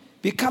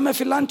 become a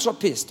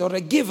philanthropist or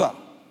a giver.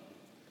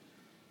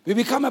 We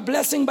become a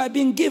blessing by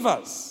being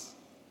givers.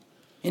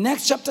 In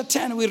Acts chapter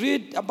 10, we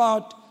read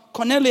about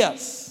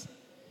Cornelius.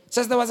 It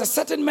says there was a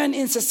certain man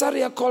in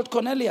Caesarea called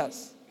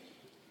Cornelius,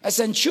 a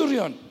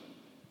centurion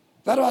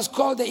that was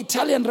called the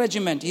Italian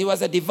regiment. He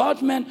was a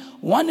devout man,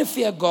 one who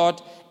feared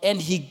God,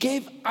 and he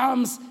gave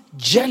alms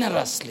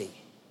generously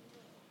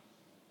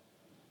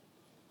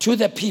to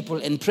the people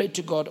and prayed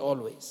to God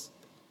always.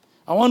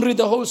 I won't read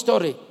the whole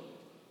story.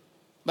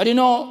 But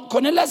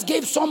Cornelius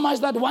gave so much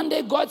that one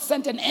day God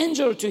sent an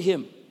angel to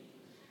him.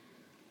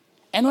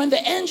 And when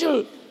the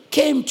angel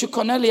came to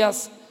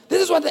Cornelius,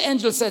 this is what the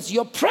angel says: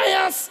 your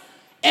prayers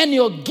and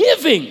your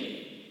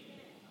giving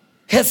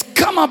has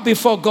come up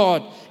before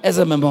God as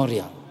a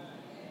memorial.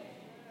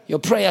 Your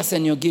prayers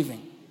and your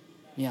giving.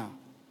 Yeah.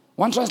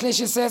 One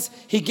translation says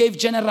he gave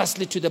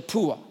generously to the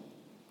poor.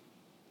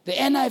 The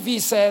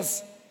NIV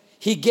says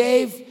he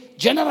gave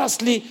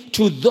generously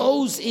to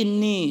those in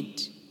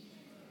need.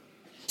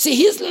 See,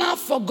 his love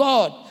for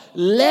God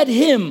led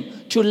him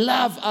to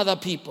love other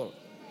people.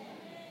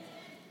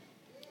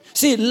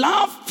 See,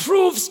 love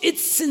proves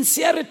its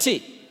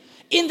sincerity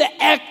in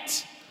the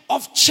act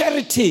of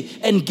charity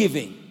and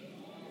giving.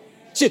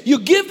 See, you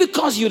give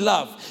because you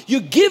love.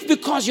 You give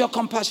because you're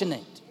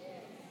compassionate.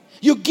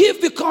 You give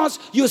because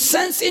you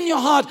sense in your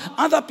heart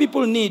other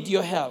people need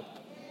your help.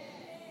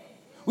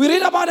 We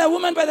read about a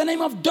woman by the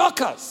name of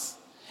Dorcas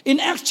in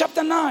Acts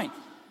chapter 9.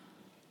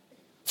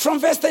 From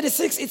verse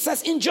 36, it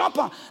says, in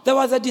Joppa, there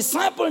was a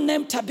disciple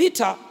named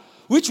Tabitha,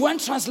 which when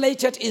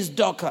translated is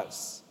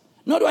Dorcas.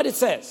 Note what it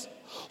says: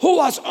 who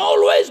was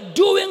always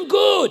doing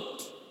good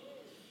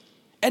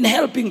and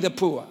helping the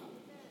poor.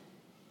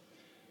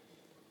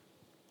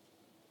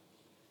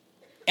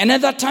 And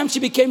at that time she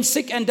became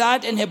sick and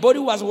died, and her body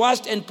was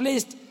washed and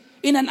placed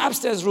in an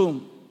upstairs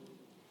room.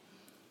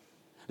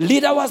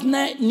 Lydda was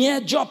near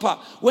Joppa.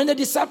 When the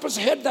disciples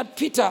heard that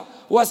Peter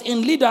was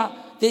in Lydda,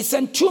 they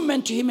sent 2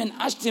 men to him and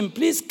asked him,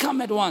 please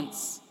come at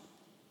once.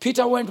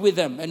 Peter went with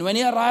them, and when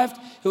he arrived,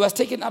 he was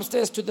taken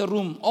upstairs to the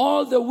room.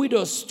 All the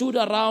widows stood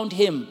around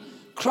him,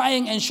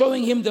 crying and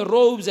showing him the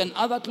robes and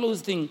other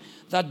clothing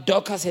that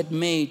Dorcas had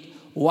made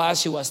while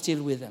she was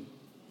still with them.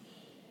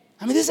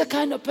 I mean, this is a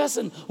kind of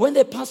person, when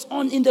they pass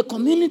on in the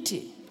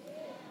community,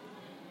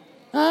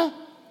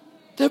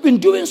 they've been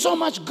doing so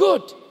much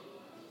good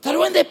that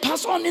when they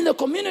pass on in the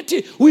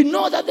community, we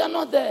know that they're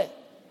not there.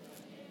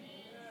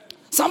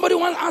 Somebody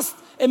once asked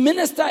a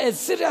minister a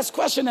serious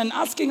question and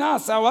asking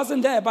us, I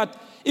wasn't there, but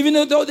even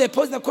though they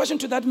posed the question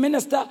to that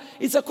minister,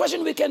 it's a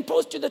question we can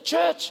pose to the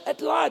church at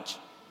large.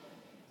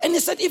 And he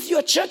said, if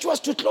your church was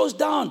to close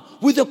down,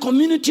 will the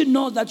community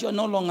know that you're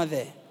no longer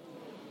there?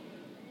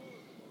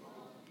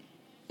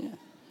 Yeah.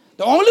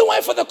 The only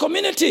way for the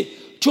community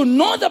to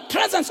know the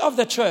presence of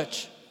the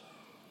church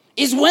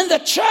is when the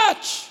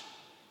church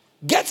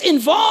gets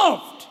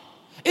involved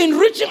in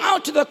reaching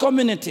out to the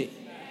community,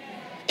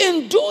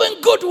 in doing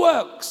good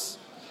works,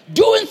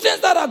 doing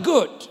things that are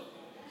good,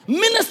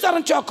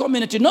 ministering to our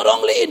community, not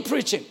only in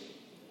preaching,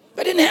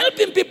 but in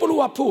helping people who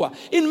are poor,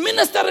 in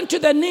ministering to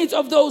the needs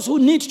of those who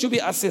need to be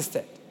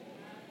assisted.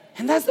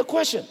 And that's the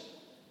question.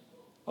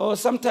 Oh,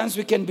 sometimes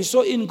we can be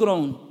so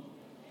ingrown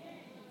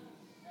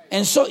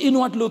and so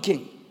inward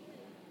looking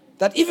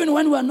that even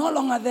when we're no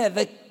longer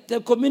there, the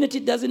community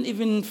doesn't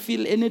even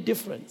feel any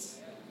difference.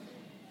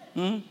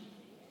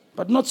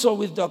 But not so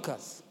with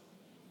Dorcas.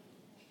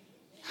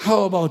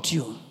 How about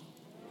you?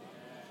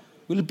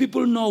 Will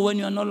people know when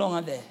you're no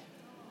longer there?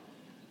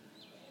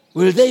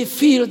 Will they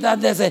feel that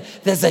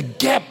there's a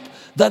gap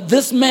that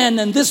this man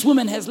and this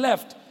woman has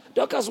left?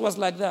 Dorcas was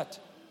like that.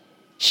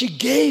 She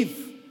gave.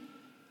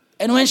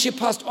 And when she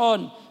passed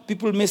on,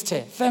 people missed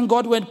her. Thank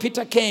God when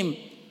Peter came,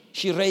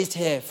 she raised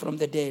her from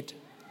the dead.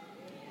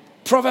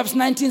 Proverbs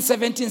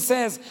 19:17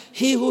 says,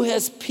 he who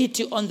has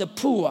pity on the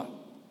poor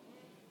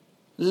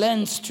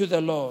lends to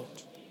the Lord,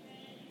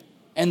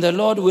 and the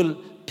Lord will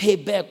pay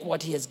back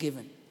what he has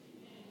given.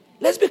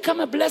 Let's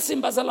become a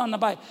blessing, Bazalwana,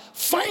 by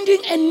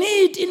finding a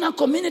need in our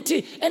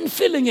community and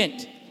filling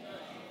it.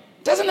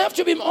 Doesn't have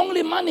to be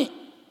only money.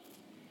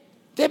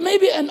 There may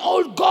be an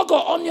old gogo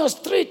on your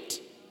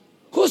street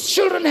whose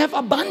children have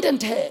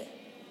abandoned her.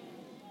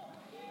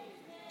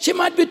 She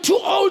might be too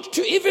old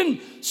to even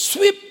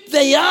sweep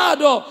the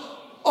yard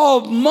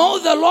or mow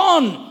the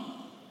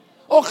lawn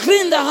or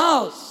clean the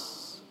house.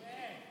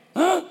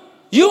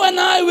 You and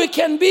I, we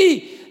can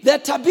be the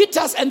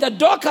Tabithas and the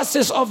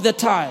Dorcases of the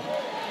time.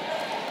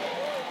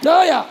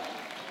 Oh yeah.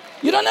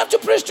 You don't have to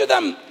preach to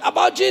them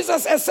about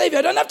Jesus as Savior.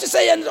 You don't have to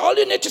say, and all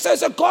you need to say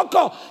is,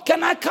 Coco,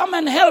 can I come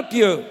and help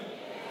you?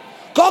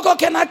 Coco,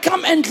 can I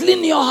come and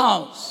clean your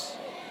house?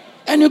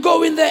 And you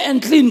go in there and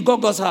clean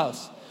Gogo's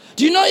house.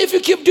 Do you know if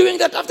you keep doing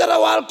that, after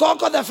a while,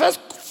 Coco, the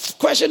first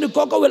question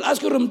Coco will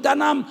ask you,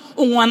 Rumtanam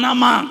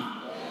Unwanamang.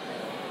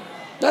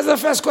 That's the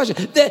first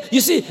question.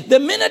 You see, the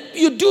minute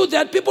you do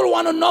that, people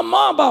want to know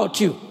more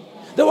about you.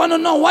 They want to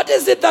know, what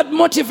is it that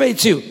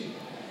motivates you?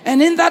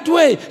 And in that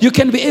way, you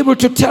can be able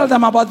to tell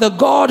them about the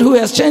God who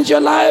has changed your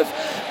life,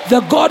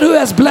 the God who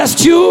has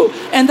blessed you,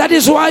 and that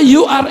is why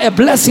you are a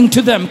blessing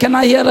to them. Can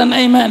I hear an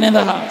amen in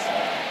the house?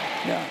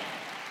 Yeah.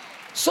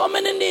 So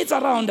many needs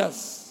around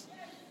us.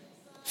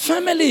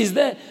 Families,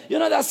 there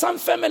are some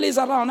families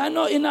around. I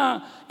know in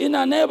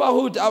a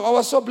neighborhood, I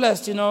was so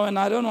blessed, and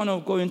I don't want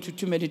to go into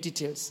too many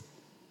details.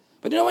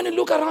 But when you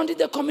look around in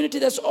the community,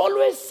 there's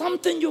always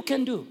something you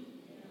can do.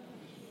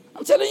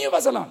 I'm telling you,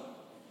 Barcelona.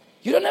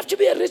 You don't have to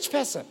be a rich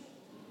person.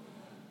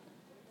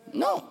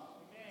 No.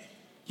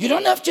 You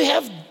don't have to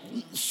have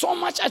so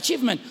much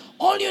achievement.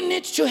 All you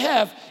need to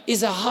have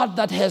is a heart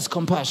that has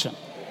compassion.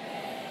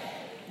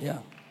 Yeah.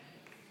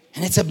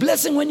 And it's a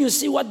blessing when you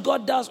see what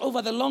God does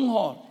over the long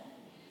haul.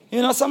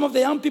 Some of the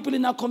young people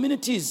in our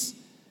communities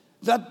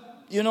that,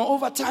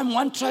 over time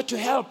one tried to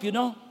help,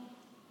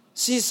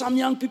 See some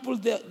young people,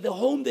 the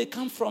home they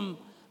come from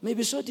may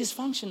be so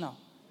dysfunctional.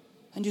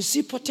 And you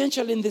see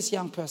potential in this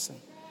young person.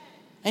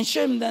 And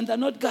shame them, they're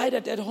not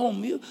guided at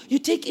home. You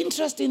take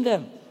interest in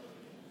them.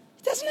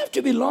 It doesn't have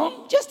to be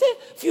long. Just a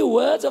few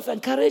words of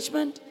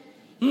encouragement.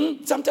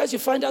 Sometimes you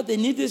find out they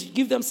need this, you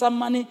give them some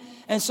money,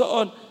 and so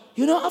on.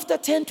 After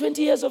 10,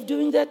 20 years of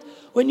doing that,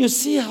 when you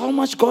see how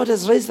much God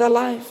has raised their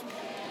life,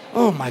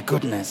 oh my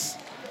goodness.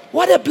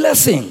 What a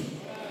blessing.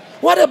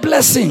 What a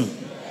blessing.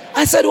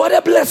 I said, what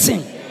a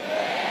blessing.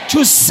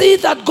 To see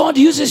that God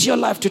uses your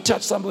life to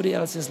touch somebody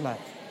else's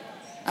life.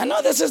 I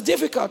know this is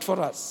difficult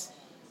for us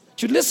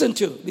to listen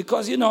to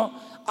because,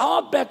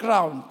 our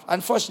background,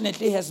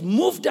 unfortunately, has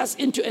moved us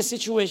into a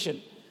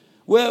situation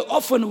where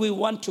often we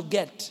want to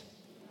get,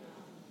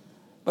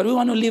 but we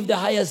want to live the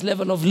highest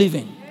level of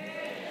living.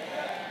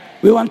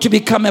 We want to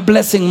become a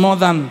blessing more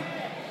than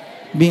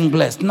being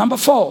blessed. Number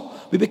 4,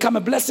 we become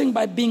a blessing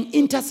by being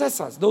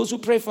intercessors, those who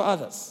pray for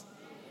others.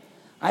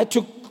 I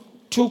took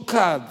 2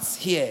 cards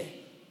here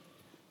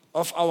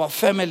of our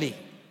family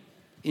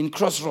in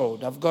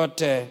Crossroad. I've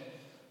got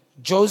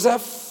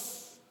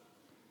Joseph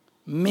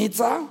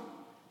Mitza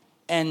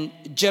and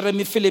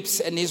Jeremy Phillips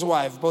and his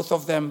wife, both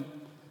of them.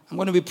 I'm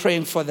going to be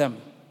praying for them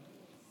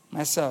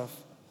myself.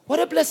 What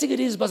a blessing it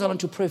is, Barcelona,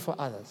 to pray for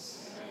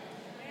others.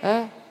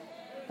 And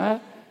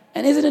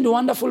isn't it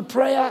wonderful?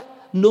 Prayer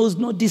knows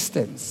no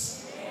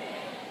distance.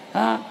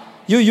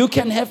 You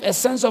can have a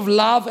sense of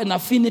love and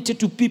affinity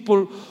to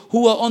people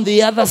who are on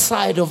the other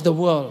side of the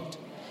world,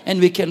 and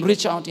we can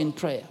reach out in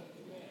prayer.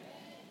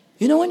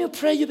 When you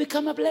pray, you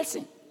become a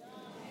blessing.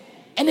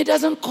 And it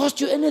doesn't cost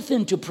you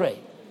anything to pray.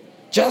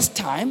 Just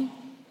time.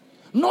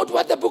 Note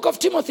what the book of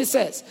Timothy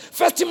says.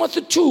 1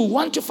 Timothy 2,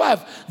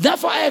 1-5.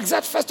 Therefore I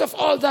exhort first of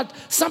all that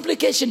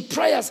supplication,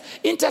 prayers,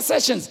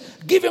 intercessions,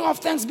 giving of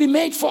thanks be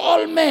made for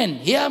all men.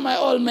 Here are my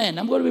all men.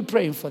 I'm going to be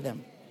praying for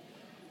them.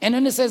 And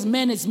when it says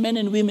men, it's men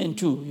and women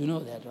too. You know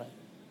that, right?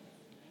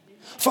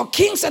 For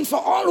kings and for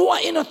all who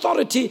are in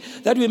authority,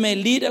 that we may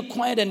lead a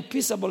quiet and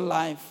peaceable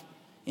life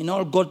in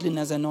all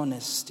godliness and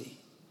honesty.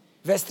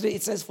 Verse 3,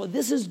 it says, for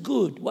this is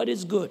good. What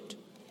is good?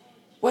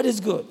 What is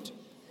good?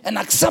 And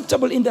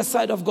acceptable in the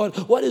sight of God.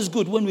 What is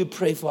good? When we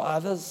pray for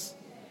others.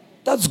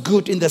 That's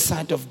good in the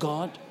sight of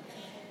God.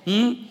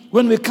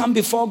 When we come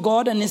before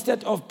God and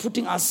instead of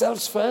putting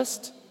ourselves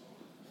first,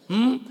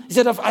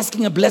 instead of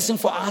asking a blessing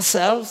for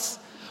ourselves,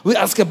 we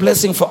ask a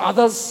blessing for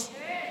others.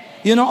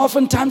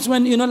 Oftentimes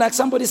when, like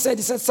somebody said,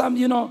 he said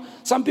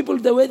some people,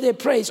 the way they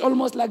pray, it's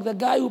almost like the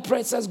guy who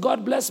prays says,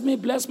 God bless me,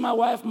 bless my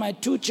wife, my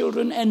 2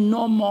 children, and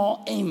no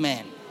more.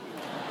 Amen.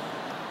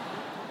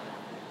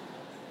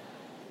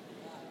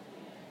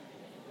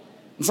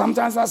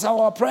 Sometimes that's how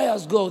our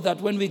prayers go, that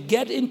when we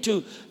get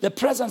into the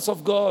presence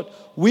of God,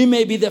 we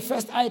may be the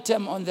first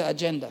item on the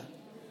agenda.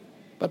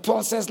 But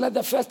Paul says, let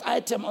the first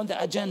item on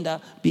the agenda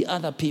be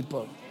other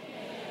people.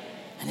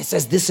 And he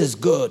says, this is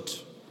good.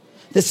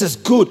 This is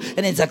good,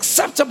 and it's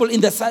acceptable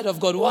in the sight of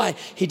God. Why?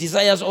 He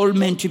desires all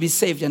men to be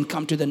saved and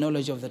come to the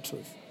knowledge of the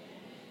truth.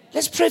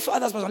 Let's pray for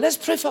others. Let's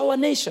pray for our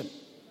nation.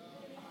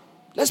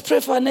 Let's pray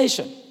for our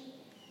nation.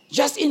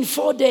 Just in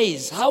 4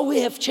 days, how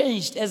we have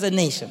changed as a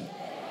nation.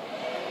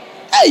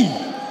 Hey!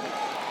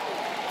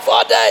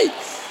 4 days.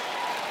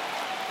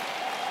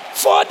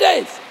 4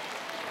 days.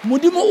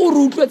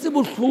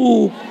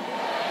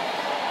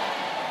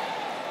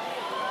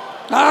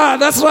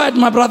 That's right,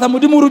 my brother.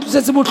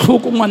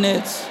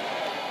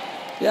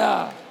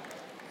 Yeah.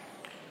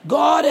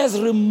 God has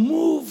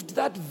removed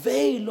that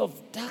veil of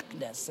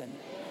darkness and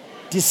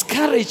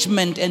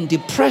discouragement and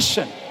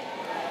depression.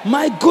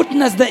 My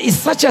goodness, there is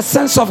such a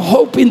sense of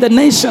hope in the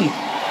nation.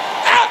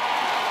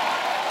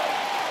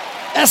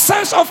 A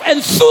sense of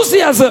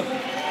enthusiasm.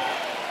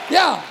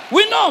 Yeah,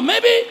 we know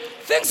maybe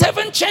things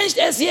haven't changed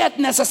as yet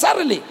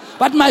necessarily.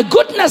 But my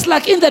goodness,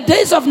 like in the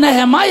days of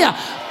Nehemiah,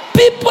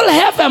 people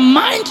have a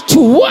mind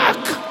to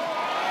work.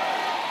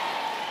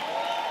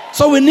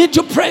 So we need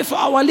to pray for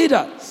our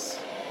leaders.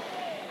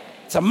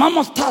 It's a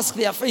mammoth task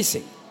they are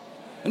facing.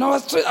 I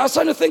was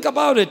trying to think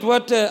about it,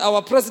 what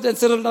our President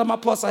Cyril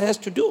Ramaphosa has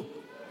to do.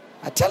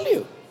 I tell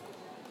you.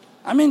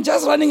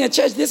 Just running a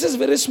church, this is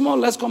very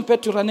small as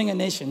compared to running a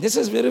nation. This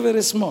is very,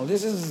 very small.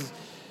 This is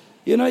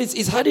You know,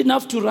 it's hard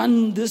enough to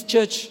run this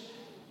church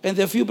and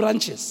there are few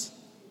branches.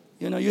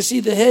 You know, you see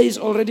the hair is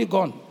already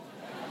gone.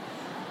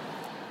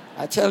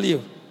 I tell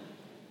you.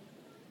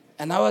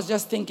 And I was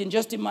just thinking,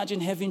 just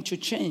imagine having to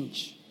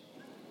change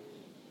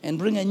and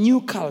bring a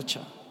new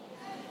culture.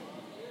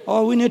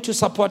 Oh, we need to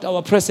support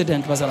our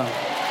president, Bazaran.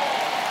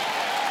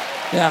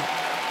 Yeah.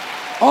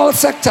 All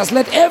sectors,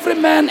 let every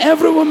man,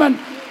 every woman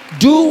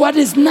do what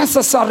is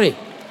necessary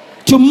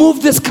to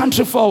move this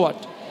country forward.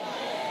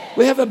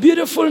 We have a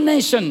beautiful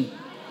nation.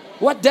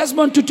 What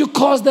Desmond Tutu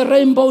calls the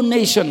rainbow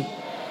nation.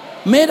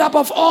 Made up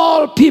of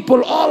all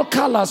people, all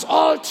colors,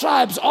 all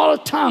tribes, all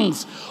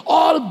tongues,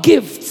 all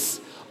gifts,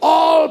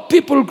 all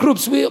people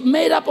groups. We're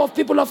made up of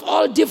people of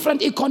all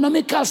different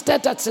economical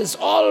statuses,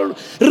 all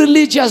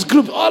religious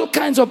groups, all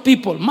kinds of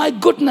people. My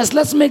goodness,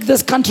 let's make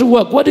this country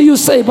work. What do you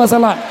say,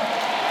 Bazalan?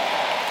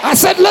 I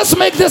said, let's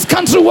make this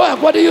country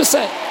work. What do you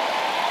say?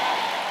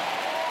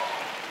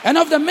 And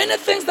of the many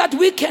things that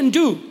we can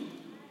do,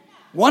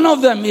 one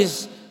of them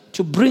is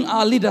to bring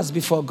our leaders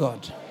before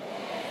God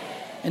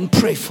and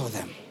pray for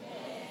them.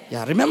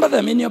 Yeah, remember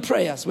them in your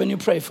prayers when you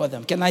pray for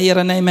them. Can I hear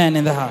an amen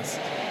in the house?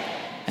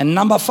 And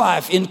number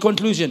 5, in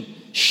conclusion,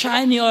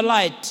 shine your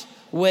light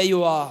where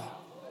you are.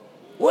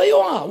 Where you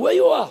are, where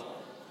you are.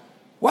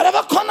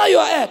 Whatever corner you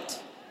are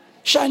at,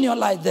 shine your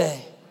light there.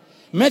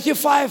 Matthew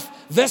 5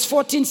 verse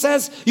 14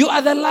 says, you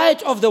are the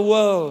light of the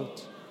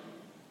world.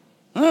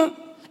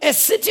 A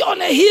city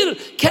on a hill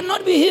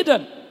cannot be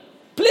hidden.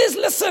 Please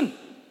listen.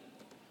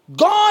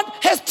 God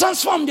has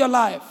transformed your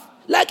life.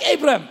 Like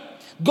Abraham.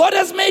 God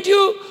has made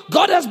you.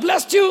 God has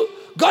blessed you.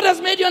 God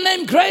has made your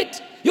name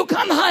great. You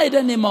can't hide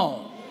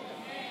anymore.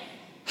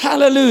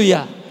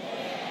 Hallelujah.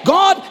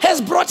 God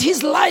has brought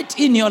his light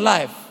in your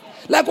life.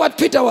 Like what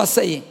Peter was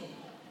saying.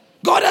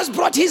 God has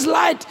brought his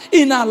light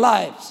in our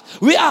lives.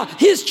 We are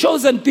his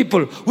chosen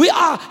people. We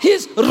are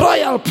his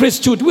royal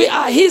priesthood. We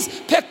are his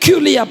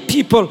peculiar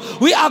people.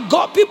 We are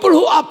God, people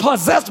who are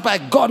possessed by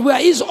God. We are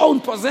his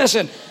own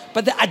possession.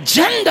 But the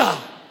agenda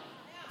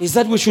is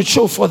that we should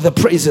show forth the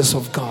praises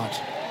of God.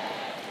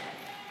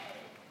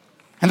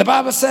 And the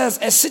Bible says,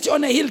 a city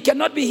on a hill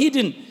cannot be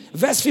hidden.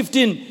 Verse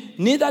 15,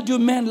 neither do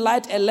men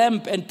light a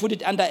lamp and put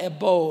it under a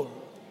bowl.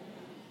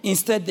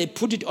 Instead, they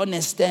put it on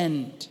a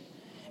stand,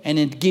 and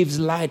it gives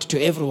light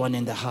to everyone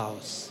in the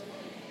house.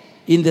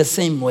 In the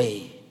same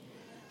way,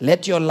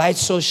 let your light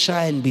so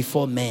shine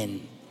before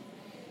men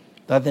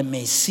that they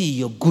may see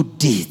your good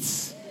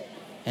deeds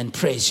and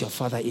praise your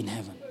Father in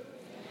heaven.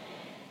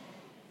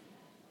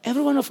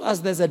 Every one of us,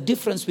 there's a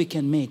difference we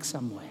can make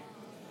somewhere.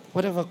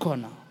 Whatever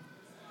corner.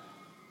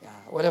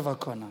 Whatever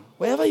corner.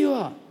 Wherever you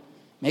are,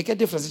 make a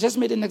difference. I just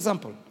made an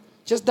example.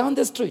 Just down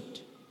the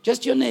street.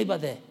 Just your neighbor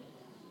there.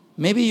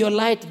 Maybe your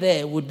light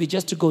there would be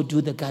just to go do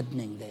the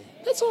gardening there.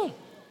 That's all.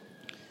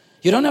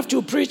 You don't have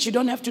to preach. You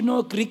don't have to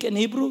know Greek and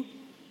Hebrew.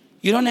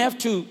 You don't have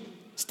to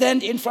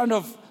stand in front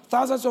of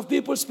thousands of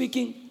people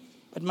speaking.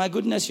 But my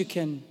goodness, you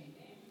can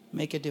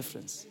make a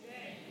difference.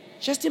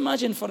 Just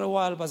imagine for a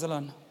while,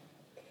 Bazalan,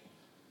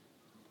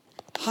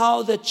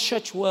 how the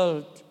church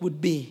world would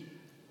be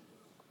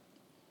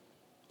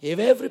if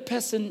every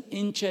person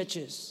in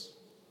churches,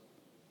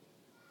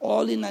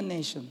 all in a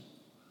nation,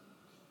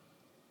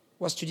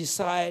 was to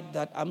decide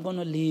that I'm going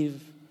to live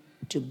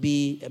to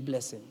be a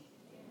blessing.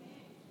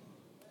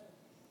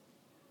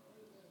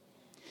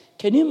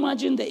 Can you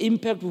imagine the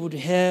impact we would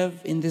have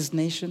in this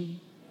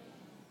nation?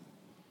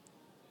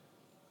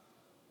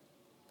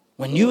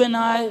 When you and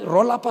I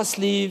roll up our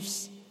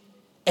sleeves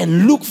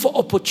and look for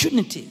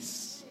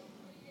opportunities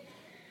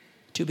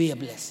to be a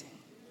blessing.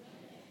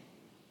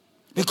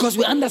 Because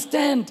we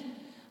understand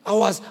I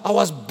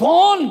was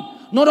born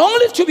not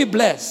only to be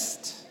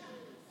blessed,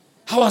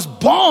 I was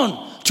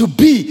born to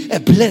be a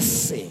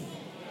blessing.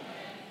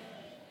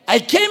 I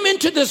came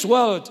into this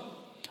world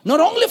not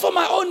only for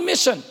my own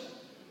mission,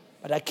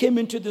 but I came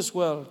into this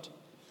world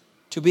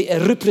to be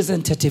a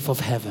representative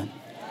of heaven.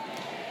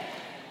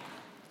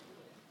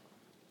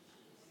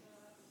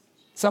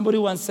 Somebody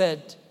once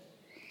said,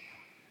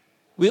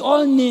 we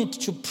all need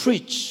to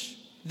preach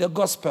the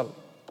gospel.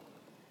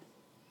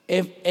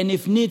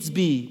 If needs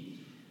be,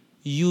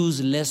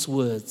 use less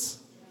words.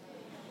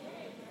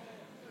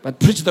 But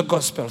preach the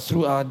gospel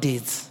through our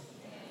deeds.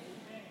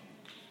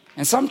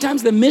 And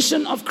sometimes the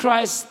mission of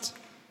Christ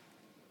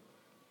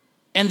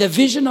and the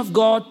vision of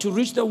God to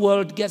reach the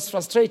world gets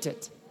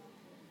frustrated.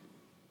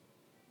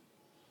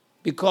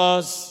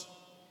 Because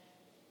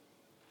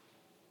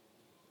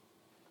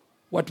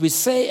what we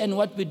say and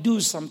what we do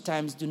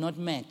sometimes do not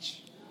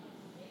match.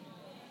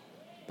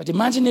 But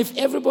imagine if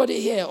everybody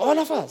here, all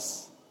of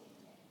us,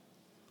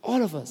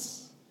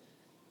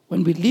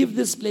 when we leave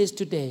this place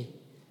today,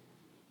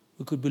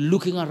 we could be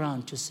looking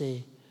around to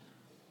say,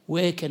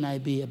 where can I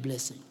be a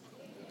blessing?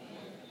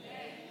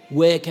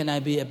 Where can I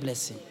be a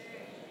blessing?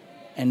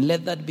 And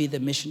let that be the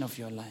mission of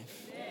your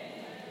life.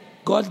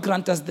 God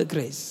grant us the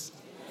grace.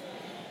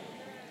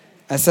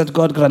 I said,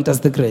 God grant us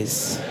the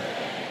grace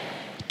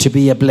to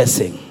be a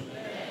blessing.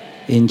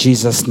 In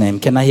Jesus' name.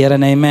 Can I hear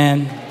an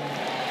amen?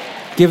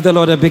 Give the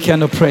Lord a big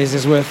hand of praise.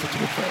 It's worth it to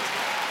be praised.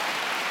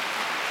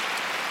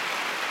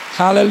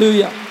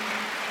 Hallelujah.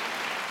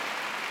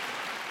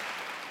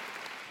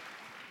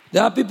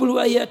 There are people who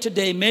are here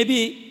today.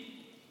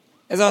 Maybe,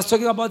 as I was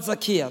talking about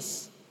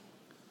Zacchaeus,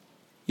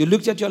 you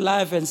looked at your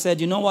life and said,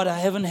 you know what, I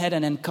haven't had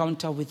an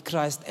encounter with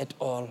Christ at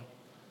all.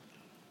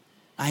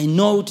 I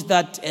note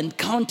that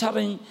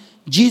encountering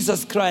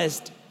Jesus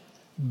Christ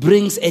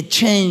brings a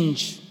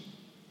change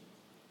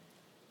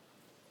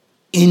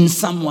in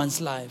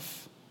someone's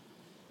life.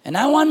 And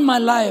I want my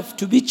life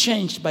to be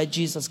changed by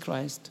Jesus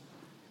Christ.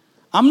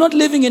 I'm not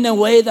living in a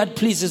way that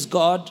pleases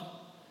God,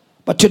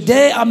 but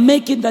today I'm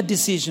making that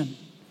decision.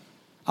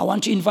 I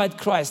want to invite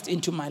Christ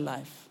into my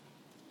life.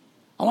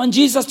 I want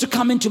Jesus to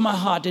come into my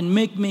heart and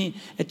make me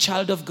a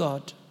child of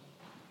God.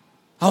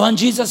 I want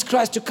Jesus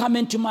Christ to come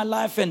into my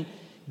life and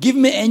give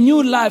me a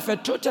new life, a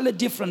totally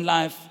different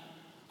life.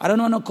 I don't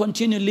want to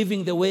continue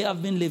living the way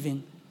I've been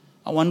living.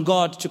 I want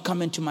God to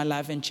come into my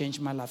life and change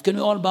my life. Can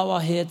we all bow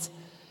our heads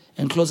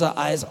and close our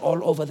eyes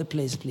all over the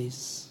place,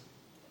 please?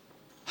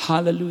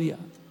 Hallelujah.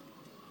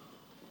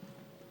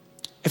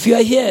 If you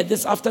are here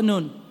this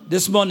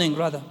morning,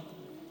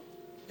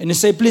 and you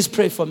say, please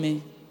pray for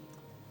me.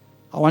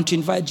 I want to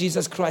invite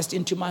Jesus Christ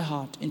into my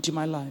heart, into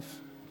my life.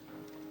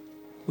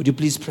 Would you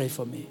please pray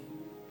for me?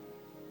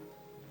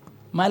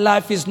 My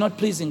life is not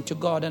pleasing to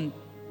God, and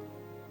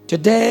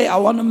today I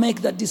want to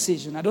make that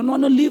decision. I don't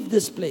want to leave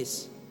this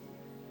place,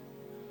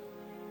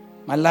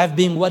 my life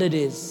being what it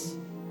is.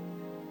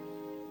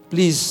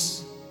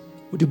 Please,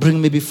 would you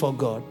bring me before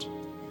God?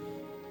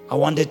 I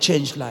want a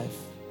changed life.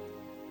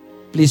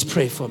 Please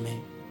pray for me.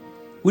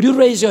 Would you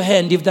raise your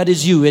hand if that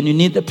is you and you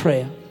need the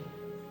prayer?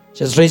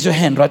 Just raise your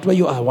hand right where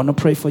you are. I want to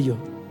pray for you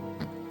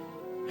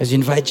as you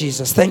invite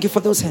Jesus. Thank you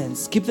for those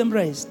hands. Keep them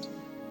raised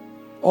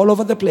all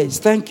over the place.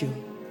 Thank you.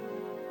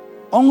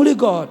 Only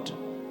God,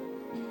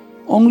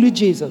 only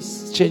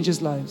Jesus changes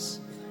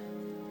lives.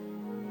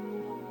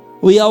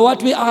 We are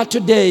what we are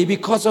today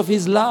because of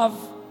His love,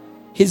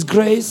 His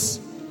grace,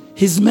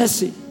 His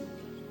mercy.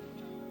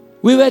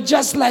 We were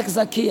just like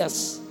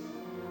Zacchaeus.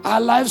 Our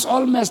lives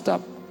all messed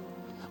up,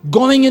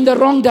 going in the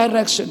wrong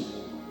direction,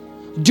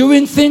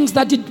 doing things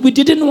that we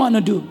didn't want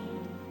to do,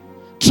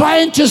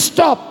 trying to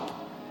stop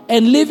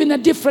and live in a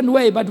different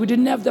way, but we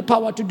didn't have the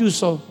power to do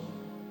so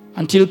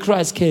until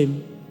Christ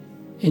came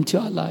into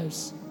our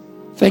lives.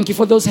 Thank you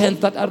for those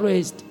hands that are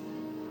raised.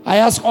 I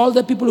ask all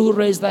the people who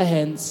raised their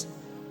hands,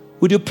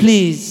 would you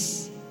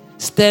please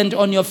stand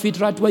on your feet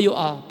right where you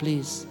are,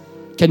 please?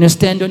 Can you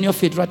stand on your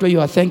feet right where you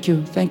are? Thank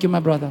you. Thank you, my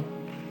brother.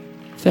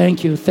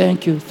 Thank you,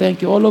 thank you,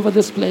 thank you. All over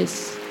this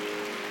place.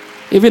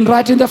 Even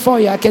right in the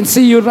foyer, I can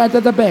see you right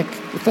at the back.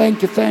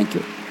 Thank you, thank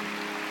you.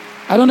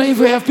 I don't know if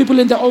we have people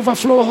in the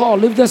overflow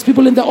hall. If there's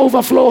people in the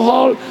overflow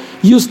hall,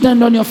 you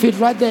stand on your feet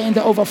right there in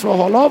the overflow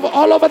hall.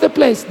 All over the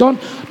place.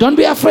 Don't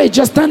be afraid.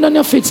 Just stand on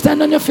your feet.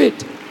 Stand on your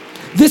feet.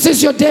 This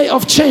is your day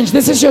of change.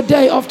 This is your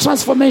day of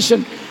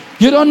transformation.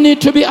 You don't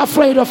need to be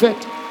afraid of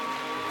it.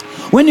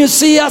 When you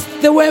see us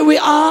the way we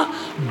are,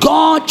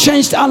 God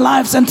changed our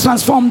lives and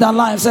transformed our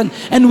lives.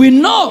 And we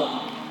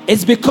know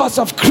it's because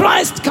of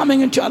Christ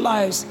coming into our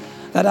lives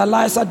that our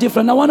lives are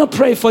different. I want to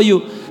pray for you.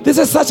 This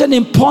is such an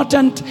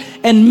important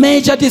and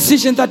major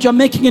decision that you're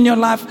making in your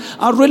life.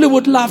 I really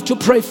would love to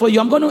pray for you.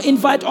 I'm going to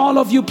invite all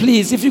of you,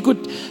 please. If you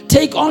could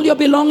take all your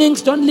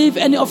belongings, don't leave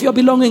any of your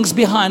belongings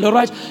behind, all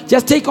right?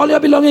 Just take all your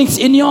belongings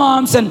in your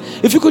arms, and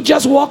if you could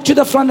just walk to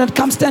the front and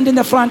come stand in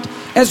the front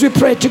as we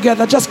pray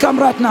together. Just come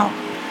right now.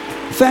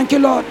 Thank you,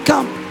 Lord.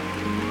 Come.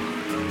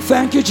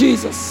 Thank you,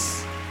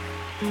 Jesus.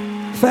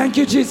 Thank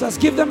you, Jesus.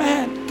 Give them a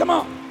hand. Come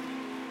on.